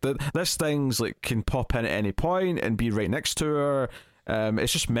not. Like this thing's like can pop in at any point and be right next to her.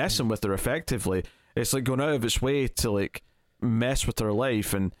 It's just messing with her effectively. It's like going out of its way to like mess with her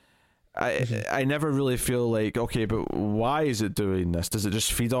life, and I never really feel like, okay, but why is it doing this? Does it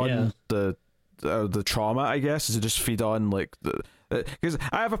just feed on the trauma, I guess? Does it just feed on like because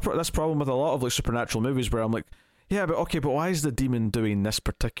I have this problem with a lot of like supernatural movies where I'm like, yeah, but okay, but why is the demon doing this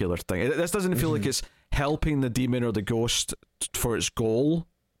particular thing? This doesn't feel like it's helping the demon or the ghost for its goal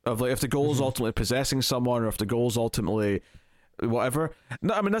of like, if the goal is ultimately possessing someone, or if the goal is ultimately whatever.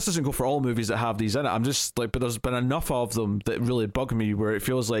 No, I mean, this doesn't go for all movies that have these in it. I'm just like, but there's been enough of them that really bug me, where it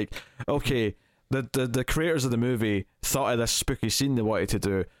feels like, okay, the creators of the movie thought of this spooky scene they wanted to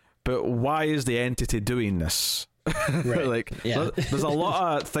do, but why is the entity doing this? Right. Like, there's a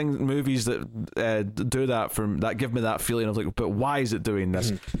lot of movies that do that, that give me that feeling of like, but why is it doing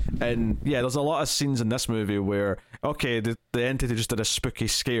this? And yeah, there's a lot of scenes in this movie where, okay, the entity just did a spooky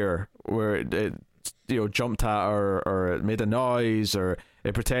scare where it you know, jumped at her, or it made a noise, or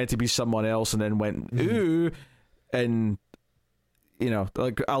it pretended to be someone else and then went ooh, and you know,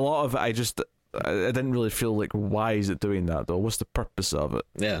 like a lot of it, I didn't really feel like, why is it doing that though? What's the purpose of it?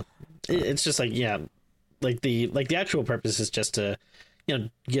 Yeah, it's just like, like the actual purpose is just to, you know,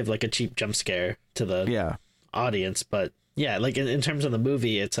 give like a cheap jump scare to the audience, but yeah, like in terms of the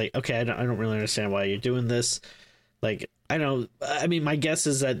movie, it's like, okay, I don't really understand why you're doing this. Like, I don't, I mean, my guess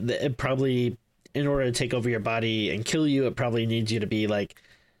is that it probably, in order to take over your body and kill you, it probably needs you to be like,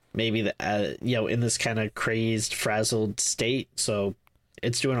 maybe you know, in this kind of crazed, frazzled state. So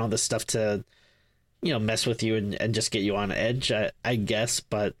it's doing all this stuff to, you know, mess with you and just get you on edge, I guess.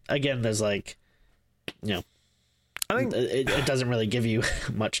 But again, there's like, you know, I think it doesn't really give you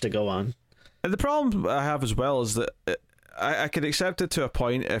much to go on. And the problem I have as well is that I could accept it to a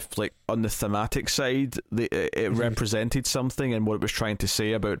point if, like, on the thematic side, it represented something and what it was trying to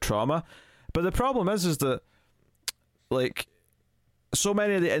say about trauma. But the problem is that, like, so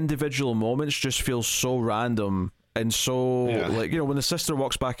many of the individual moments just feel so random and so, like, you know, when the sister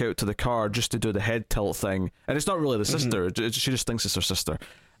walks back out to the car just to do the head tilt thing, and it's not really the sister, she just thinks it's her sister.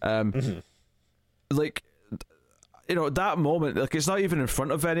 Like, you know, that moment, like, it's not even in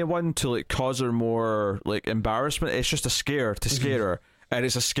front of anyone to, like, cause her more, like, embarrassment. It's just a scare to scare her, and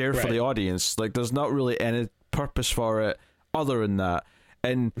it's a scare for the audience. Like, there's not really any purpose for it other than that.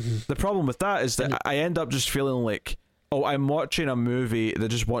 And the problem with that is that I end up just feeling like, oh, I'm watching a movie that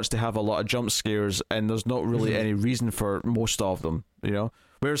just wants to have a lot of jump scares, and there's not really any reason for most of them, you know?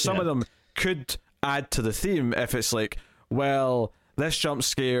 Whereas some of them could add to the theme if it's like, well, this jump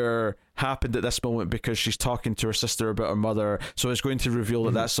scare happened at this moment because she's talking to her sister about her mother, so it's going to reveal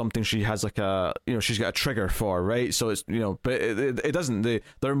that that's something she has, like, a, you know, she's got a trigger for, right? So it's, you know, but it doesn't.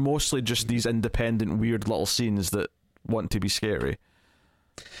 They're mostly just these independent weird little scenes that want to be scary.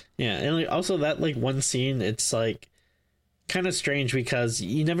 Yeah, and like, also that, like, one scene, it's like kind of strange because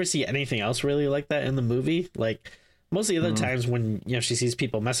you never see anything else really like that in the movie. Like, most of the other times when, you know, she sees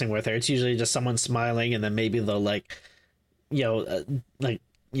people messing with her, it's usually just someone smiling, and then maybe they'll, like, you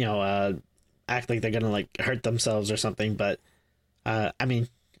know, act like they're gonna, like, hurt themselves or something. But I mean,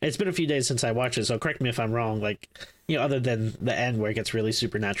 it's been a few days since I watched it, so correct me if I'm wrong. Like, you know, other than the end where it gets really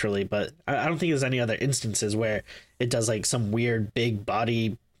supernaturally, but I don't think there's any other instances where it does, like, some weird big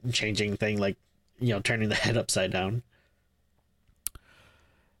body changing thing, like, you know, turning the head upside down.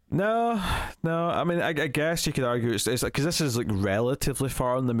 No. I mean, I guess you could argue it's like, because this is, like, relatively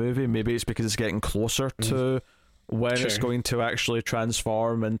far in the movie. Maybe it's because it's getting closer to when it's going to actually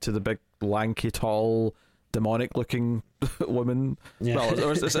transform into the big, lanky, tall, demonic-looking woman. Yeah. Well,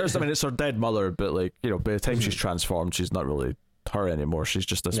 I mean, it's her dead mother, but, like, you know, by the time she's transformed, she's not really her anymore. She's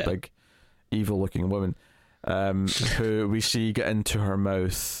just this big, evil-looking woman who we see get into her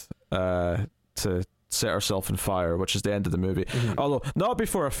mouth to set herself on fire, which is the end of the movie. Although not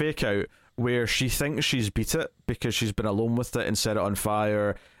before a fake out where she thinks she's beat it because she's been alone with it and set it on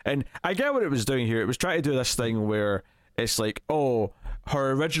fire. And I get what it was doing here. It was trying to do this thing where it's like, oh,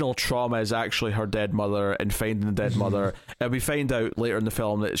 her original trauma is actually her dead mother and finding the dead mother. And we find out later in the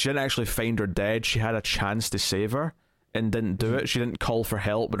film that she didn't actually find her dead. She had a chance to save her and didn't do it. She didn't call for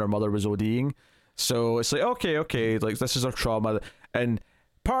help when her mother was ODing. So it's like, okay, like, this is her trauma. And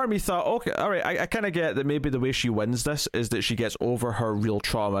part of me thought, okay, all right, I kind of get that maybe the way she wins this is that she gets over her real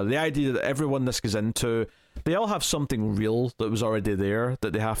trauma. The idea that everyone this goes into, they all have something real that was already there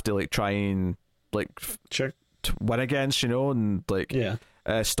that they have to, like, try and, like, win against, you know, and, like,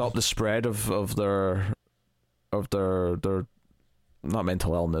 stop the spread of their not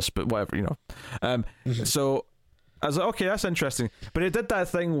mental illness, but whatever, you know. So I was like, okay, that's interesting. But it did that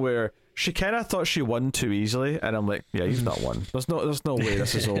thing where she kind of thought she won too easily, and I'm like, yeah, you've not won. There's no way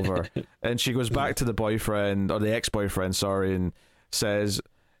this is over. And she goes back to the boyfriend, or the ex-boyfriend, sorry, and says,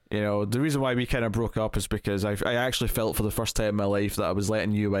 you know, the reason why we kind of broke up is because I actually felt for the first time in my life that I was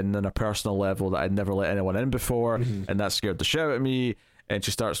letting you in on a personal level that I'd never let anyone in before, and that scared the shit out of me. And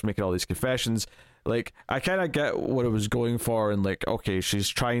she starts making all these confessions. Like, I kind of get what it was going for, and, like, okay, she's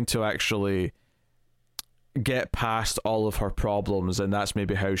trying to actually get past all of her problems, and that's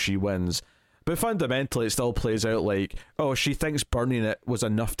maybe how she wins. But fundamentally, it still plays out like, oh, she thinks burning it was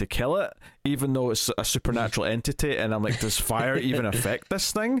enough to kill it, even though it's a supernatural entity. And I'm like, does fire even affect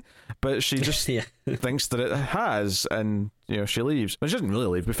this thing? But she just thinks that it has, and, you know, she leaves. But she doesn't really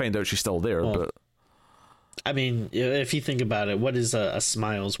leave. We find out she's still there. Well, but I mean, if you think about it, what is a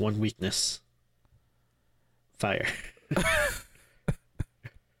smile's one weakness? Fire.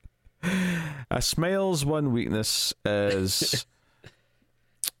 A smile's one weakness is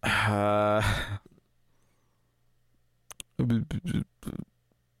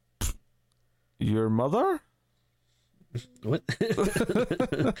your mother? What?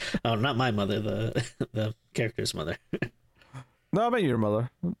 Oh, not my mother, the character's mother. No, I meant your mother.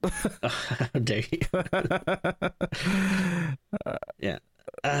 Oh, how dare you? Yeah.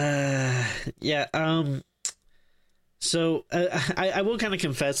 So I will kind of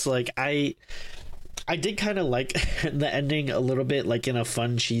confess, like, I I did kind of like the ending a little bit, like in a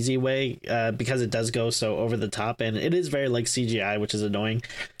fun, cheesy way, because it does go so over the top, and it is very like CGI, which is annoying.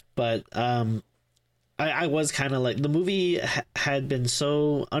 But I was kind of like, the movie had been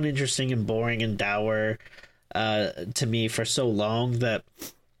so uninteresting and boring and dour to me for so long that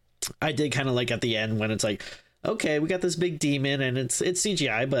I did kind of like at the end when it's like, okay, we got this big demon and it's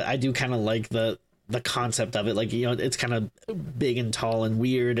CGI, but I do kind of like the concept of it. Like, you know, it's kind of big and tall and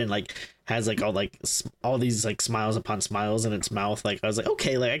weird and like has like all these like smiles upon smiles in its mouth. Like I was like,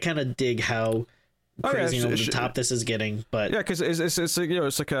 okay, like I kind of dig how crazy and over the top this is getting. But yeah, because it's like, you know,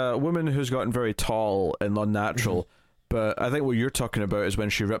 it's like a woman who's gotten very tall and unnatural. But I think what you're talking about is when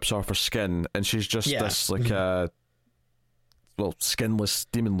she rips off her skin and she's just this like skinless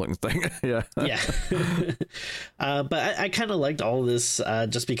demon looking thing. Yeah. But I kind of liked all this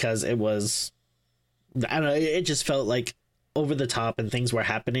just because it was, I don't know, it just felt like over the top and things were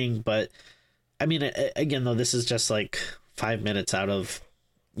happening. But I mean, again, though, this is just like 5 minutes out of,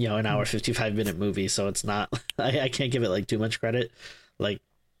 you know, an hour 55-minute movie, so it's not, I can't give it like too much credit. Like,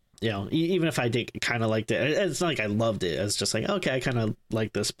 you know, even if I did kind of liked it, it's not like I loved it. It's just like, okay, I kind of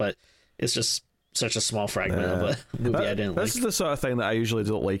like this, but it's just such a small fragment of a movie I didn't like. This is the sort of thing that I usually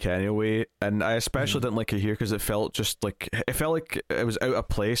don't like anyway, and I especially didn't like it here because it felt like it was out of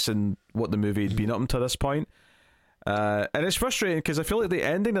place in what the movie had been up until this point. And it's frustrating because I feel like the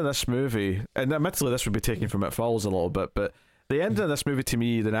ending of this movie, and admittedly this would be taken from It Follows a little bit, but the ending of this movie, to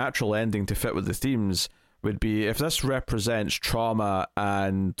me, the natural ending to fit with the themes would be if this represents trauma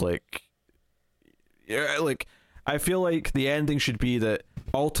and like I feel like the ending should be that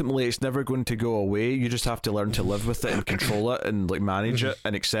ultimately it's never going to go away. You just have to learn to live with it and control it and like manage it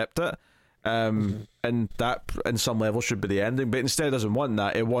and accept it. And that, in some level, should be the ending. But instead, it doesn't want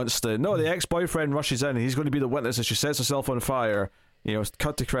that. It wants the ex-boyfriend rushes in. And he's going to be the witness, and she sets herself on fire. You know,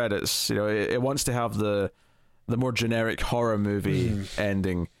 cut to credits. You know, it wants to have the more generic horror movie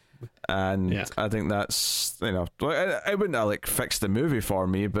ending. And I think that's, you know, I wouldn't have like fixed the movie for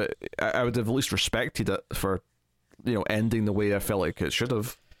me, but I would have at least respected it for, you know, ending the way I felt like it should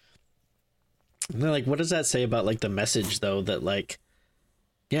have. Like, what does that say about like the message though? That like,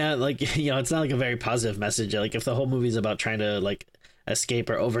 yeah, like, you know, it's not like a very positive message. Like, if the whole movie's about trying to like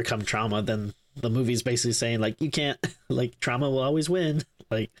escape or overcome trauma, then the movie's basically saying like, you can't, like, trauma will always win,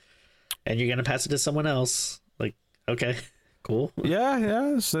 like, and you're gonna pass it to someone else. Like, okay, cool.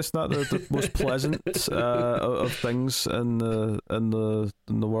 Yeah, it's not the most pleasant of things in the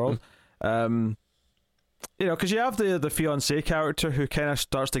world. You know, because you have the fiancé character who kind of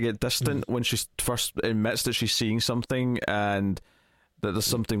starts to get distant when she first admits that she's seeing something and that there's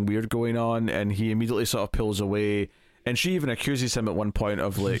something weird going on, and he immediately sort of pulls away. And she even accuses him at one point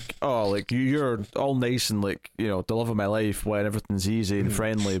of like, oh, like you're all nice and like, you know, the love of my life when everything's easy and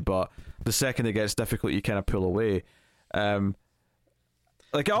friendly, but the second it gets difficult, you kind of pull away.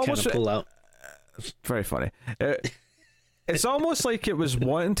 Like it almost pull out. Very funny. It's almost like it was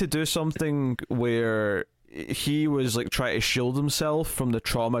wanting to do something where he was like trying to shield himself from the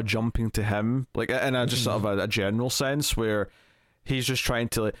trauma jumping to him, like in a just sort of a general sense where he's just trying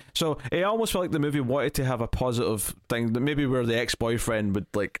to like, so it almost felt like the movie wanted to have a positive thing that maybe where the ex-boyfriend would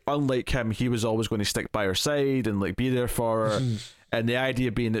like, unlike him, he was always going to stick by her side and like be there for her. And the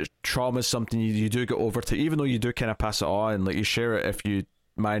idea being that trauma is something you do get over to, even though you do kind of pass it on, like you share it if you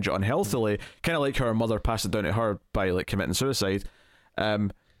manage it unhealthily, kind of like her mother passed it down to her by like committing suicide.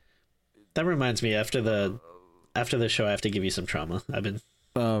 That reminds me, after the show, I have to give you some trauma. I've been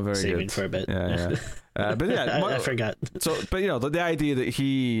very saving good for a bit. Yeah. But yeah, I forgot. So, but you know, the idea that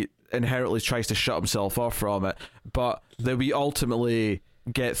he inherently tries to shut himself off from it, but that we ultimately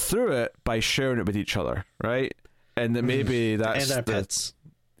get through it by sharing it with each other, right? And that maybe that's and our pets.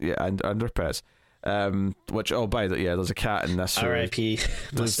 Yeah, and our pets. Which, oh, by the way, there's a cat in this. R.I.P.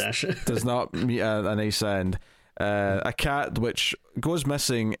 mustache. Does not meet a nice end. A cat which goes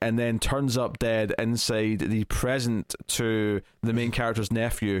missing and then turns up dead inside the present to the main character's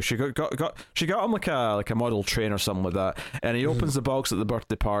nephew. She got him like a model train or something like that, and he opens the box at the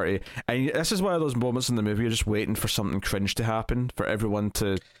birthday party, and this is one of those moments in the movie you're just waiting for something cringe to happen for everyone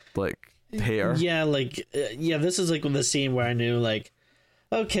to like hate her. Yeah, like this is like the scene where I knew like,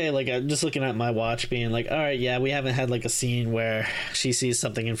 okay, like I'm just looking at my watch being like, all right, yeah, we haven't had like a scene where she sees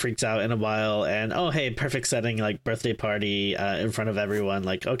something and freaks out in a while, and oh, hey, perfect setting, like birthday party in front of everyone,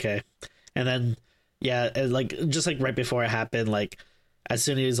 like, okay. And then like just like right before it happened, like as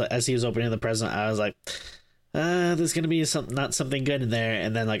soon as he was opening the present, I was like, there's gonna be not something good in there.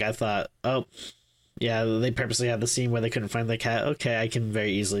 And then like I thought, oh yeah, they purposely had the scene where they couldn't find the cat. Okay, I can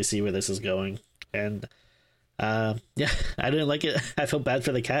very easily see where this is going. And I didn't like it. I felt bad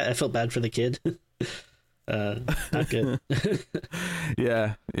for the cat. I felt bad for the kid. Not good.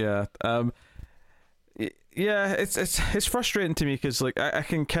 Yeah, yeah. Yeah, it's frustrating to me because like I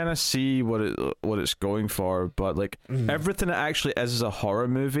can kind of see what it's going for, but like everything it actually is as a horror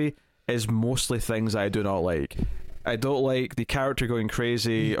movie is mostly things I do not like. I don't like the character going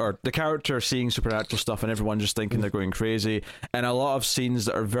crazy, or the character seeing supernatural stuff and everyone just thinking they're going crazy, and a lot of scenes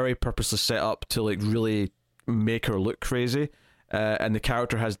that are very purposely set up to like really make her look crazy, and the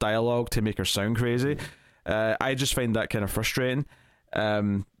character has dialogue to make her sound crazy. I just find that kind of frustrating.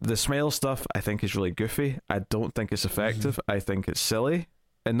 The smile stuff I think is really goofy. I don't think it's effective. I think it's silly,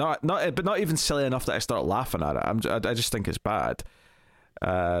 and not even silly enough that I start laughing at it. I just think it's bad.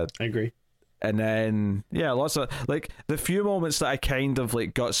 I agree. And then lots of like the few moments that I kind of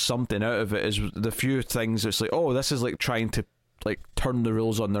like got something out of it is the few things it's like, oh, this is like trying to like turn the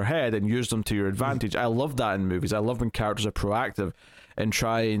rules on their head and use them to your advantage. I love that in movies. I love when characters are proactive and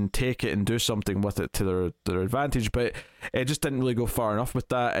try and take it and do something with it to their advantage, but it just didn't really go far enough with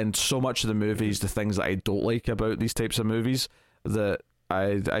that. And so much of the movies, the things that I don't like about these types of movies, that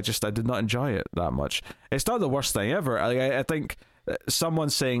I did not enjoy it that much. It's not the worst thing ever. I think someone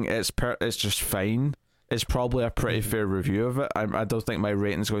saying it's just fine is probably a pretty fair review of it. I don't think my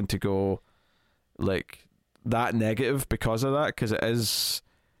rating's going to go like that negative because of that, because it's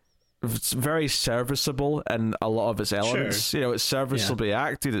very serviceable in a lot of its elements. Sure. You know, it's serviceably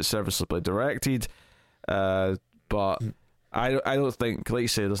acted, it's serviceably directed, but I don't think, like you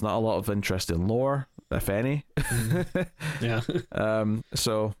say, there's not a lot of interesting lore, if any. Yeah.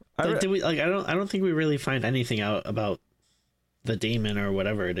 So I don't think we really find anything out about the demon or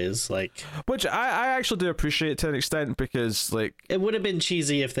whatever it is, like, which I actually do appreciate to an extent, because like it would have been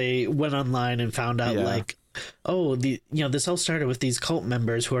cheesy if they went online and found out like, oh, this all started with these cult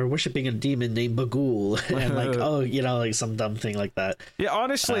members who are worshiping a demon named Bagul, and like, oh, like some dumb thing like that. Yeah,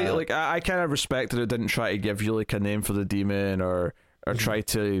 honestly, like I kind of respect that it didn't try to give you like a name for the demon or try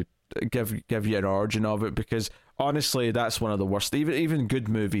to give you an origin of it, because honestly, that's one of the worst. Even good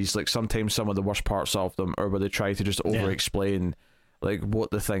movies, like sometimes some of the worst parts of them are where they try to just over-explain like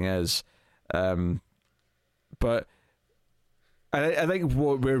what the thing is. But I think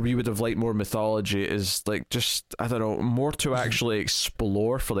where we would have liked more mythology is like just, I don't know, more to actually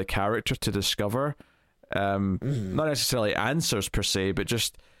explore for the character to discover. Not necessarily answers per se, but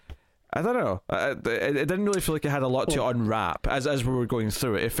just, I don't know. It didn't really feel like it had a lot to unwrap as we were going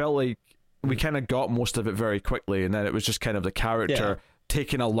through it. It felt like we kind of got most of it very quickly, and then it was just kind of the character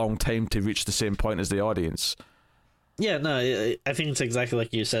taking a long time to reach the same point as the audience. Yeah, no, I think it's exactly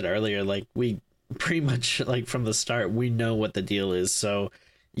like you said earlier. Like, we pretty much, like, from the start, we know what the deal is, so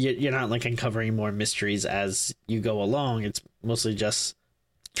you're not like uncovering more mysteries as you go along. It's mostly just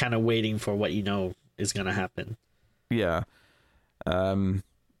kind of waiting for what you know is going to happen. Yeah. And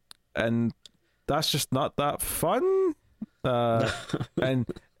that's just not that fun. And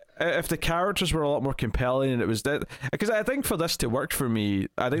if the characters were a lot more compelling and it was that, because I think for this to work for me,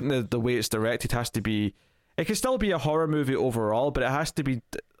 I think the way it's directed has to be, it can still be a horror movie overall, but it has to be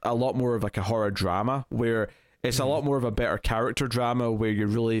a lot more of like a horror drama, where it's a lot more of a better character drama, where you're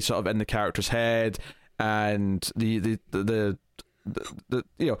really sort of in the character's head, and the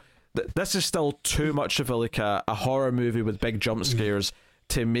this is still too much of a horror movie with big jump scares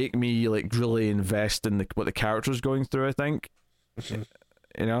to make me like really invest in what the character's going through, I think.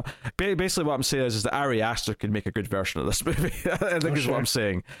 You know, basically what I'm saying is that Ari Aster could make a good version of this movie. I think is what I'm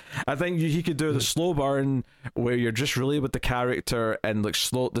saying. I think he could do the slow burn where you're just really with the character and like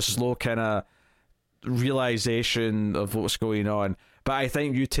the slow kind of realization of what's going on. But I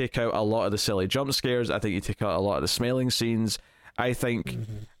think you take out a lot of the silly jump scares. I think you take out a lot of the smiling scenes. I think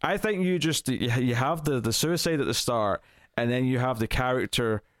you just you have the suicide at the start, and then you have the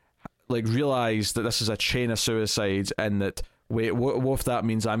character like realize that this is a chain of suicides, and that, wait, what if that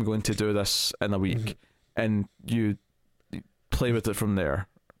means I'm going to do this in a week? And you play with it from there,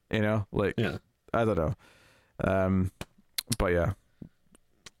 you know? Like, I don't know. But yeah.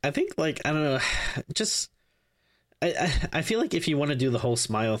 I think, like, I don't know, just, I feel like if you want to do the whole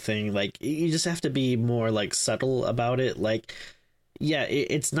smile thing, like, you just have to be more, like, subtle about it. Like, yeah,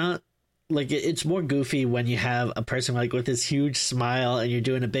 it's not, like, it's more goofy when you have a person like with this huge smile and you're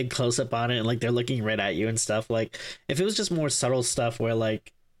doing a big close up on it and like they're looking right at you and stuff. Like, if it was just more subtle stuff where,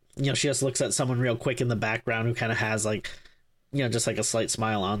 like, she just looks at someone real quick in the background who kind of has like, just like a slight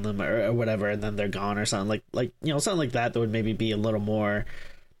smile on them or whatever, and then they're gone or something, like something like that would maybe be a little more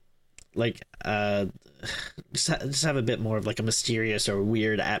like just have a bit more of like a mysterious or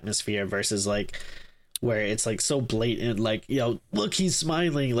weird atmosphere, versus like where it's like so blatant, like, look, he's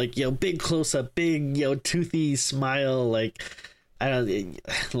smiling, like, big close up, big, toothy smile, like, I don't.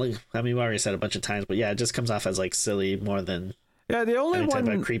 Like, I mean, we already said a bunch of times, but yeah, it just comes off as like silly more than the only any type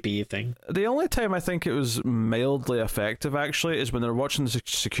one of creepy thing. The only time I think it was mildly effective actually is when they're watching the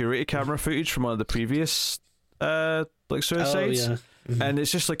security camera footage from one of the previous like suicides. Oh, yeah. Mm-hmm. And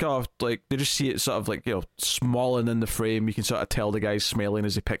it's just like, oh, like they just see it sort of like, you know, smalling in the frame. You can sort of tell the guy's smiling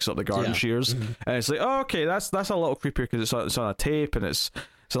as he picks up the garden shears, and it's like, oh, okay, that's a little creepier because it's on a tape and it's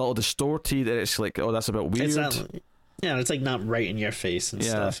a little distorted, and it's like, oh, that's a bit weird. It's like not right in your face and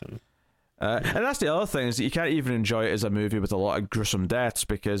stuff. And that's the other thing, is that you can't even enjoy it as a movie with a lot of gruesome deaths,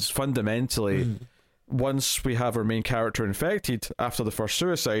 because fundamentally, once we have our main character infected after the first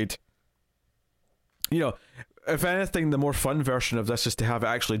suicide, you know, if anything, the more fun version of this is to have it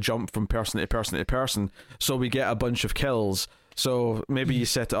actually jump from person to person to person, so we get a bunch of kills. So maybe you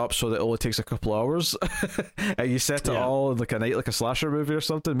set it up so that it only takes a couple hours, and you set it all in like a night, like a slasher movie or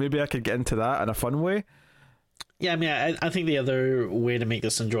something. Maybe I could get into that in a fun way. Yeah, I mean, I think the other way to make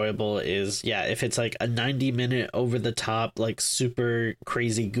this enjoyable is, if it's like a 90-minute over-the-top, like super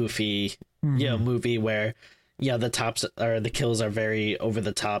crazy, goofy, movie where, the kills are very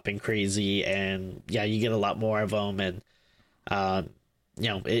over-the-top and crazy, and you get a lot more of them, and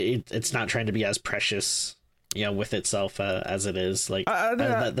it's not trying to be as precious, with itself as it is. Like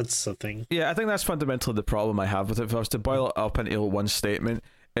that's the thing. Yeah, I think that's fundamentally the problem I have with it. If I was to boil it up into one statement,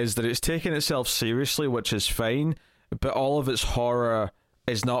 is that it's taking itself seriously, which is fine, but all of its horror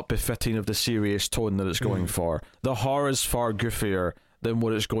is not befitting of the serious tone that it's going for. The horror is far goofier than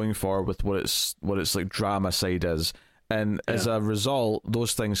what it's going for with what its like drama side is, and as a result,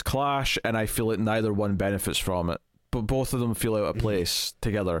 those things clash, and I feel like neither one benefits from it, but both of them feel out of place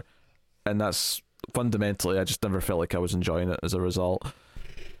together, and that's fundamentally, I just never felt like I was enjoying it as a result.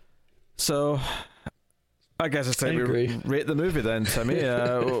 So I guess it's time we rate the movie then, Timmy.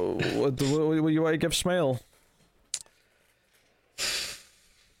 What do you want to give Smile?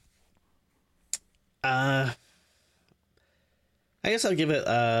 I guess I'll give it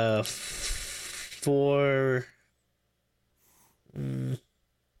 4.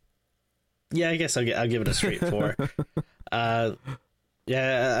 I guess I'll give it a straight 4. I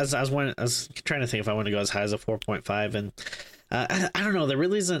was trying to think if I want to go as high as a 4.5, and I don't know. There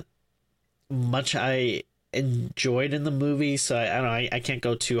really isn't much I enjoyed in the movie, so I don't know. I can't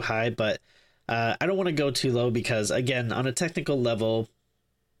go too high, but I don't want to go too low because, again, on a technical level,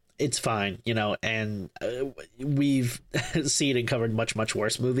 it's fine, and we've seen and covered much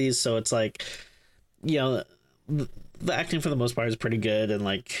worse movies, so it's like, the acting for the most part is pretty good, and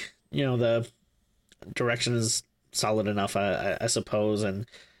like, the direction is solid enough, I suppose, and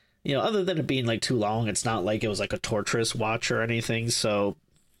other than it being like too long, it's not like it was like a torturous watch or anything, so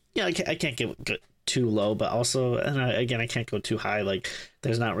I can't give it too low, but also, and again, I can't go too high. Like,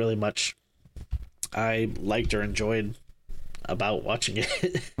 there's not really much I liked or enjoyed about watching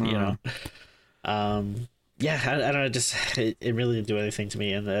it. I don't know, it really didn't do anything to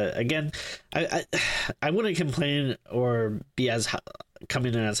me, and again, I wouldn't complain or be as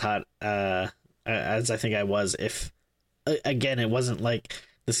coming in as hot as I think I was if, again, it wasn't like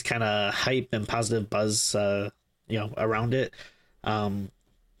this kind of hype and positive buzz around it.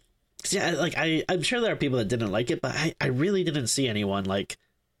 Like I'm sure there are people that didn't like it, but I really didn't see anyone like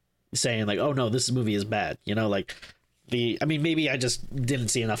saying like, oh no, this movie is bad, like maybe I just didn't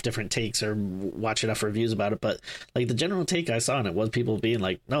see enough different takes or watch enough reviews about it, but like the general take I saw on it was people being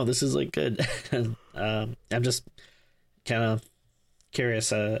like, no, this is like good. And I'm just kind of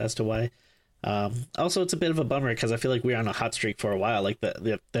curious as to why. Also, it's a bit of a bummer because I feel like we were on a hot streak for a while. Like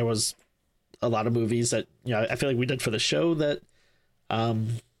there was a lot of movies that I feel like we did for the show that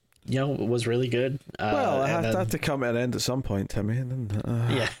was really good. Well, I have to come to an end at some point, Timmy.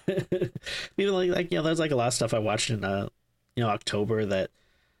 Yeah, even like there's like a lot of stuff I watched in October that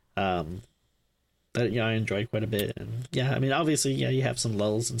I enjoyed quite a bit. And I mean, obviously, you have some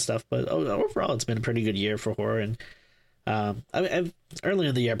lulls and stuff, but overall, it's been a pretty good year for horror. And early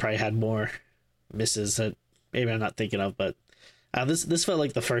in the year, I probably had more misses that maybe I'm not thinking of, but this felt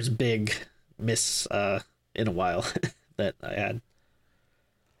like the first big miss in a while that I had.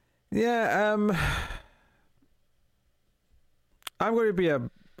 Yeah, I'm going to be a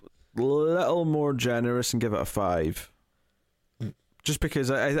little more generous and give it a 5. Just because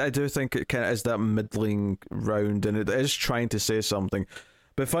I do think it kind of is that middling round, and it is trying to say something.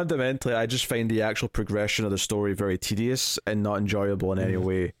 But fundamentally, I just find the actual progression of the story very tedious and not enjoyable in any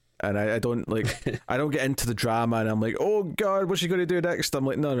way. And I don't I don't get into the drama, and I'm like, oh god, what's she going to do next? I'm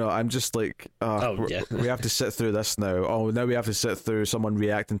like, no, I'm just like, we have to sit through this now. Oh, now we have to sit through someone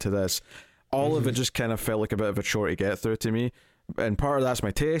reacting to this. All of it just kind of felt like a bit of a chore to get through to me, and part of that's my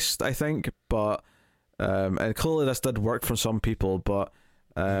taste, I think. But And clearly this did work for some people, but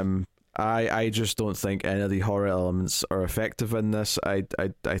I just don't think any of the horror elements are effective in this. I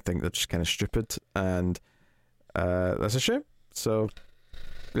think they're just kind of stupid, and that's a shame. So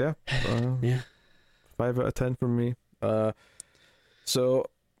yeah, yeah, 5 out of 10 from me. So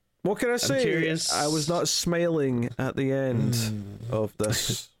what can I say? I'm curious. I was not smiling at the end of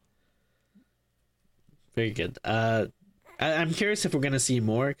this. Very good. I'm curious if we're gonna see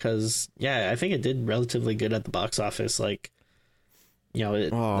more, because I think it did relatively good at the box office. Like,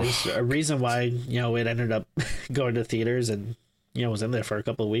 there's a reason why it ended up going to theaters and was in there for a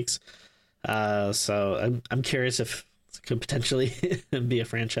couple of weeks. So I'm curious if it could potentially be a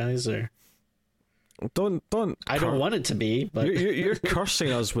franchise, or don't. I don't want it to be, but you're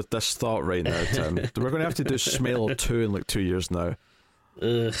cursing us with this thought right now, Tim. We're going to have to do Smile 2 in like 2 years now.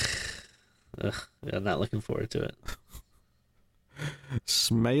 Ugh. I'm not looking forward to it.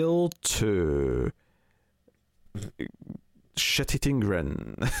 Smile 2. Shit-eating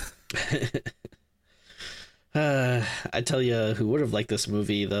grin. I tell you, who would have liked this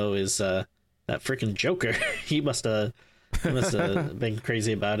movie though is that freaking Joker. He must have been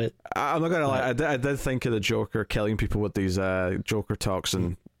crazy about it. I'm not gonna lie. I did think of the Joker killing people with these Joker talks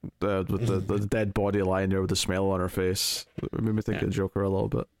and with the dead body lying there with the smile on her face. It made me think of the Joker a little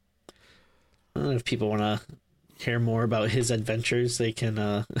bit. If people want to hear more about his adventures, they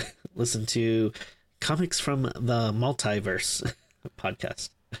can listen to Comics from the Multiverse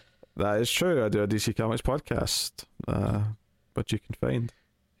podcast. That is true. I do a DC Comics podcast, but you can find.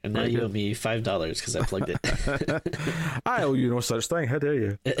 And now you owe me $5 because I plugged it. I owe you no such thing. How dare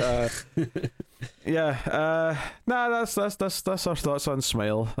you? Yeah. That's our thoughts on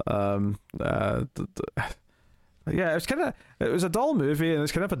Smile. Yeah, it was a dull movie, and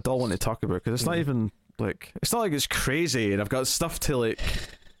it's kind of a dull one to talk about because it's not even like it's not like it's crazy, and I've got stuff to like,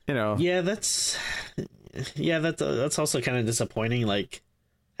 Yeah, that's also kind of disappointing. Like,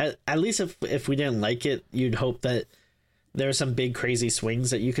 at least if we didn't like it, you'd hope that there are some big crazy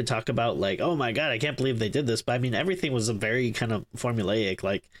swings that you could talk about, like, oh my god, I can't believe they did this. But I mean, everything was a very kind of formulaic.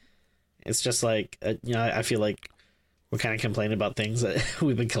 Like, it's just like I feel like we're kind of complaining about things that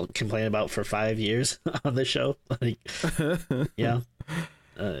we've been complaining about for 5 years on the show. Like,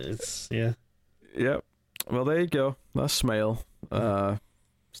 it's Yep. Well, there you go. That's Smile.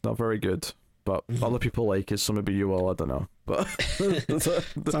 It's not very good, but other people like it, so maybe you will. I don't know, but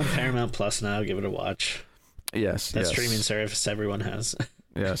it's on Paramount Plus now. Give it a watch. Yes, that streaming service everyone has.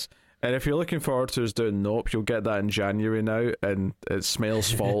 Yes, and if you're looking forward to us doing Nope, you'll get that in January now, and it's Smile's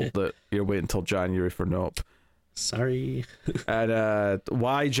fault that you're waiting until January for Nope. Sorry. And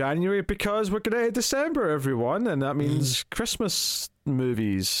why January? Because we're going to hit December, everyone, and that means Christmas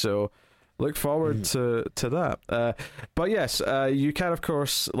movies. So look forward to that. But yes, you can, of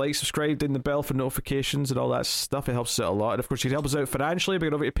course, subscribe, ding the bell for notifications and all that stuff. It helps us out a lot. And of course, you can help us out financially by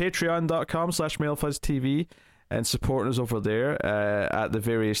going over to patreon.com/MailFuzzTV and supporting us over there at the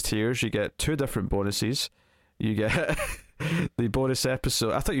various tiers. You get 2 different bonuses. You get the bonus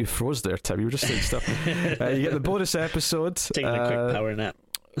episode. I thought you froze there, Tim. You were just saying stuff. You get the bonus episode. Taking a quick power nap.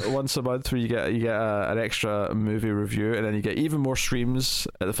 Once a month, where you get an extra movie review, and then you get even more streams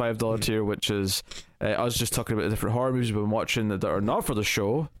at the $5 tier, which is us just talking about the different horror movies we've been watching that are not for the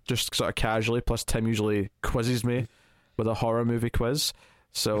show, just sort of casually. Plus, Tim usually quizzes me with a horror movie quiz.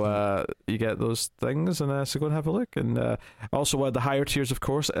 So you get those things, and so go and have a look. And also, one of the higher tiers, of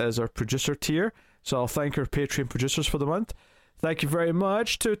course, is our producer tier. So I'll thank our Patreon producers for the month. Thank you very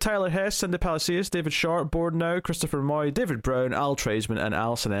much to Tyler Hess, Cindy Palacios, David Short, Board Now, Christopher Moy, David Brown, Al Tradesman, and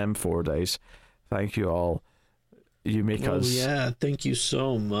Alison M. Fordyce. Thank you all. You make us... Oh, yeah. Thank you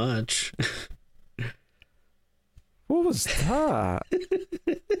so much. What was that?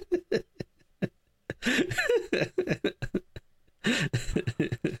 I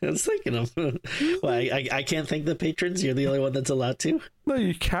was thinking of... Well, I can't thank the patrons. You're the only one that's allowed to. No,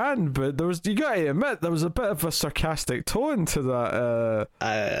 you can, but you gotta admit, there was a bit of a sarcastic tone to that.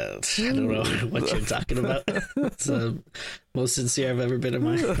 I don't know what you're talking about. It's the most sincere I've ever been in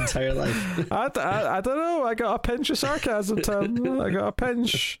my entire life. I don't know. I got a pinch of sarcasm, Tim. I got a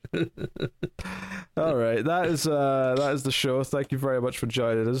pinch. All right, that is the show. Thank you very much for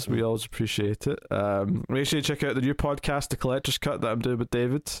joining us. We always appreciate it. Make sure you check out the new podcast, The Collector's Cut, that I'm doing with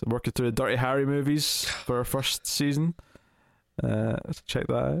David. I'm working through the Dirty Harry movies for our first season. Let's check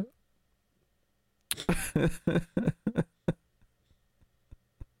that out.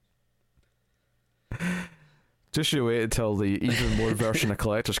 Just you wait until the even more version of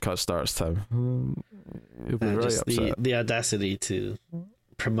Collector's Cut starts, Tim. You'll be very upset. The audacity to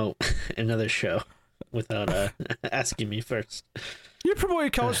promote another show without asking me first. You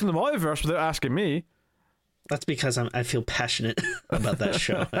promoted Comics from the Multiverse without asking me. That's because I feel passionate about that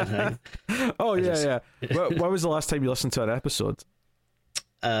show. Oh, yeah. When was the last time you listened to an episode?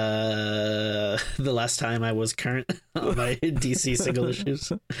 The last time I was current on my DC single issues.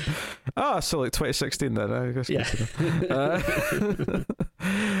 So like 2016 then, I guess. Yeah.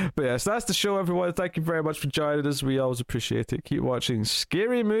 But yes, that's the show, everyone. Thank you very much for joining us. We always appreciate it. Keep watching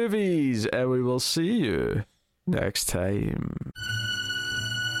scary movies, and we will see you next time.